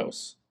be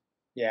gross.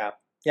 Yeah.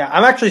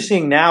 I'm actually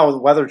seeing now with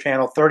the Weather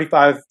Channel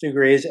 35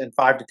 degrees and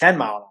 5 to 10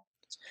 mile an hour.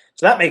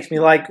 So that makes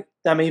me like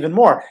them even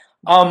more.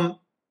 I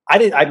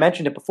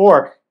mentioned it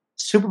before.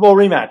 Super Bowl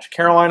rematch,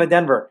 Carolina,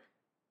 Denver.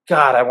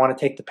 God, I want to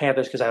take the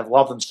Panthers because I've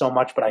loved them so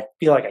much, but I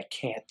feel like I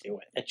can't do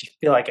it. I just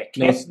feel like I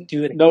can't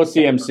do it. No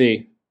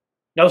CMC.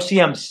 No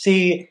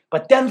CMC,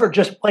 but Denver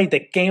just played the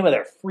game of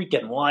their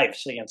freaking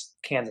lives against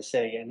Kansas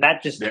City, and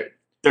that just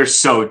they're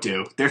so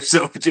due. They're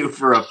so due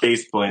for a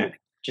face plant.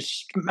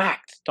 Just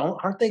smacked.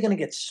 Aren't they going to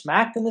get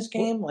smacked in this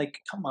game? Like,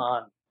 come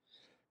on.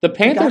 The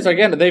Panthers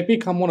again, they've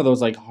become one of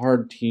those like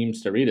hard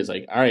teams to read. It's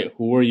like, all right,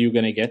 who are you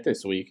going to get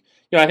this week?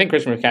 I think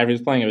Christian McCaffrey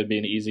is playing. It would be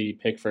an easy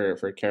pick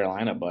for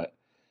Carolina, but.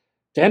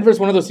 Denver's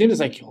one of those teams that's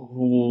like,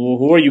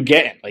 who are you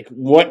getting? Like,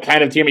 what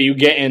kind of team are you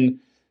getting?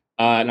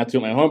 Not to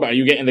my home, but are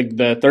you getting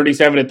the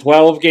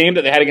 37-12 game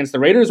that they had against the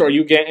Raiders, or are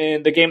you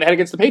getting the game they had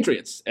against the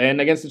Patriots and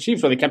against the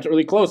Chiefs where they kept it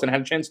really close and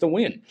had a chance to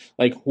win?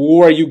 Like,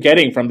 who are you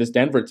getting from this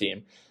Denver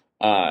team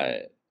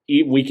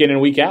week in and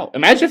week out?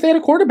 Imagine if they had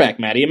a quarterback,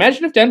 Matty.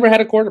 Imagine if Denver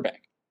had a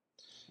quarterback.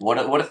 What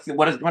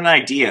an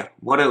idea.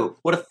 What a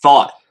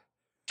thought.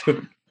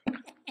 What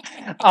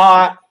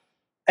a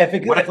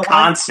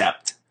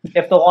concept.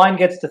 If the line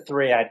gets to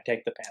 3, I'd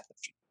take the Panthers.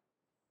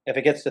 If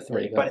it gets to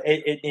 3, but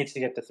it needs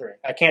to get to 3.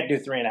 I can't do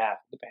 3.5 with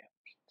the Panthers.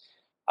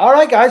 All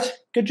right, guys,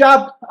 good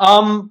job.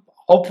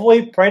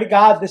 Hopefully, pray to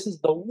God, this is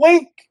the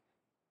week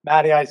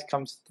Matty Ice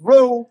comes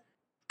through.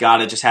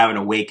 Gotta just have an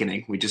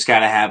awakening. We just we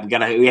have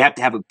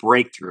to have a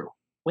breakthrough.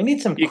 We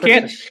need some. You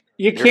can't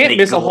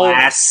miss a whole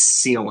glass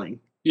ceiling.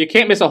 You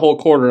can't miss a whole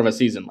quarter of a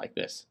season like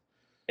this.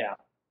 Yeah,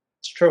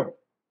 it's true.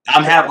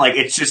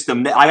 It's just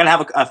I gotta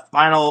have a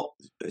final.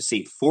 Let's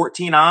see,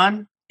 14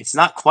 on. It's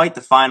not quite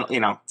the final.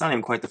 It's not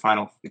even quite the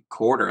final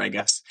quarter. I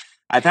guess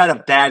I've had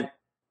a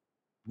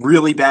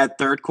really bad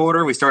third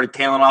quarter. We started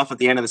tailing off at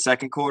the end of the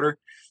second quarter.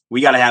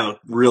 We got to have a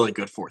really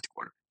good fourth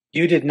quarter.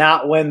 You did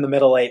not win the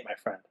middle 8, my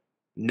friend.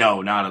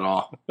 No, not at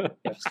all.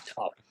 It's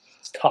tough.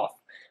 It's tough.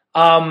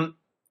 All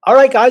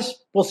right, guys.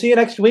 We'll see you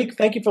next week.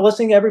 Thank you for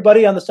listening to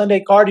everybody on the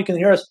Sunday Card. You can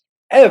hear us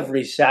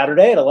every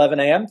Saturday at 11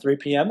 a.m., 3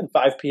 p.m., and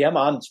 5 p.m.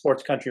 on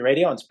Sports Country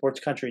Radio on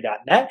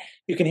sportscountry.net.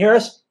 You can hear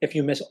us if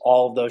you miss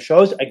all of those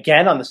shows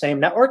again on the same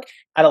network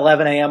at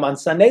 11 a.m. on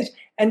Sundays.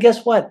 And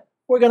guess what?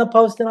 we're going to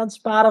post it on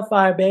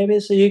Spotify,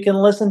 baby, so you can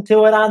listen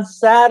to it on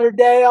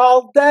Saturday,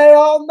 all day,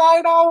 all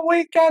night, all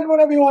weekend,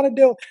 whatever you want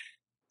to do.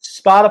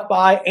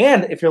 Spotify,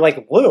 and if you're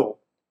like Lou,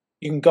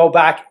 you can go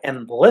back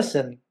and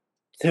listen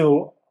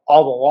to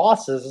all the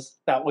losses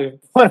that we've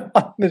put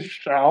on the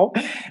show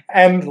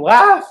and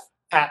laugh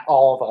at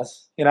all of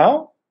us,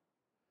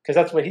 because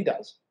that's what he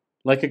does.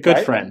 Like a good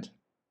Right? friend,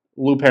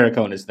 Lou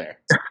Perricone is there.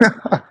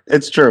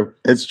 It's true.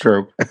 It's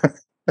true.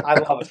 I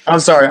love it. I'm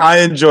sorry. I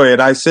enjoy it.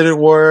 I sit at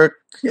work,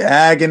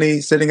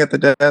 agony, sitting at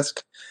the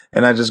desk,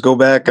 and I just go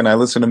back and I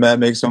listen to Matt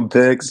make some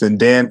picks, and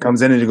Dan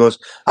comes in and he goes,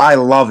 "I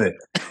love it,"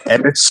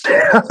 and it's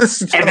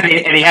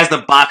And he has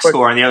the box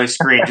score on the other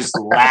screen, just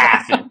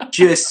laughing.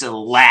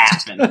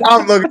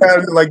 I'm looking at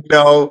it like,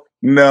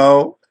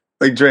 no,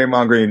 like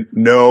Draymond Green,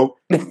 no.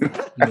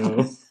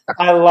 No.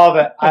 I love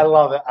it. I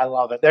love it. I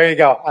love it. There you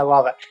go. I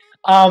love it.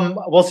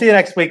 We'll see you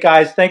next week,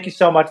 guys. Thank you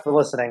so much for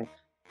listening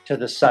to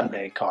the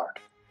Sunday Card.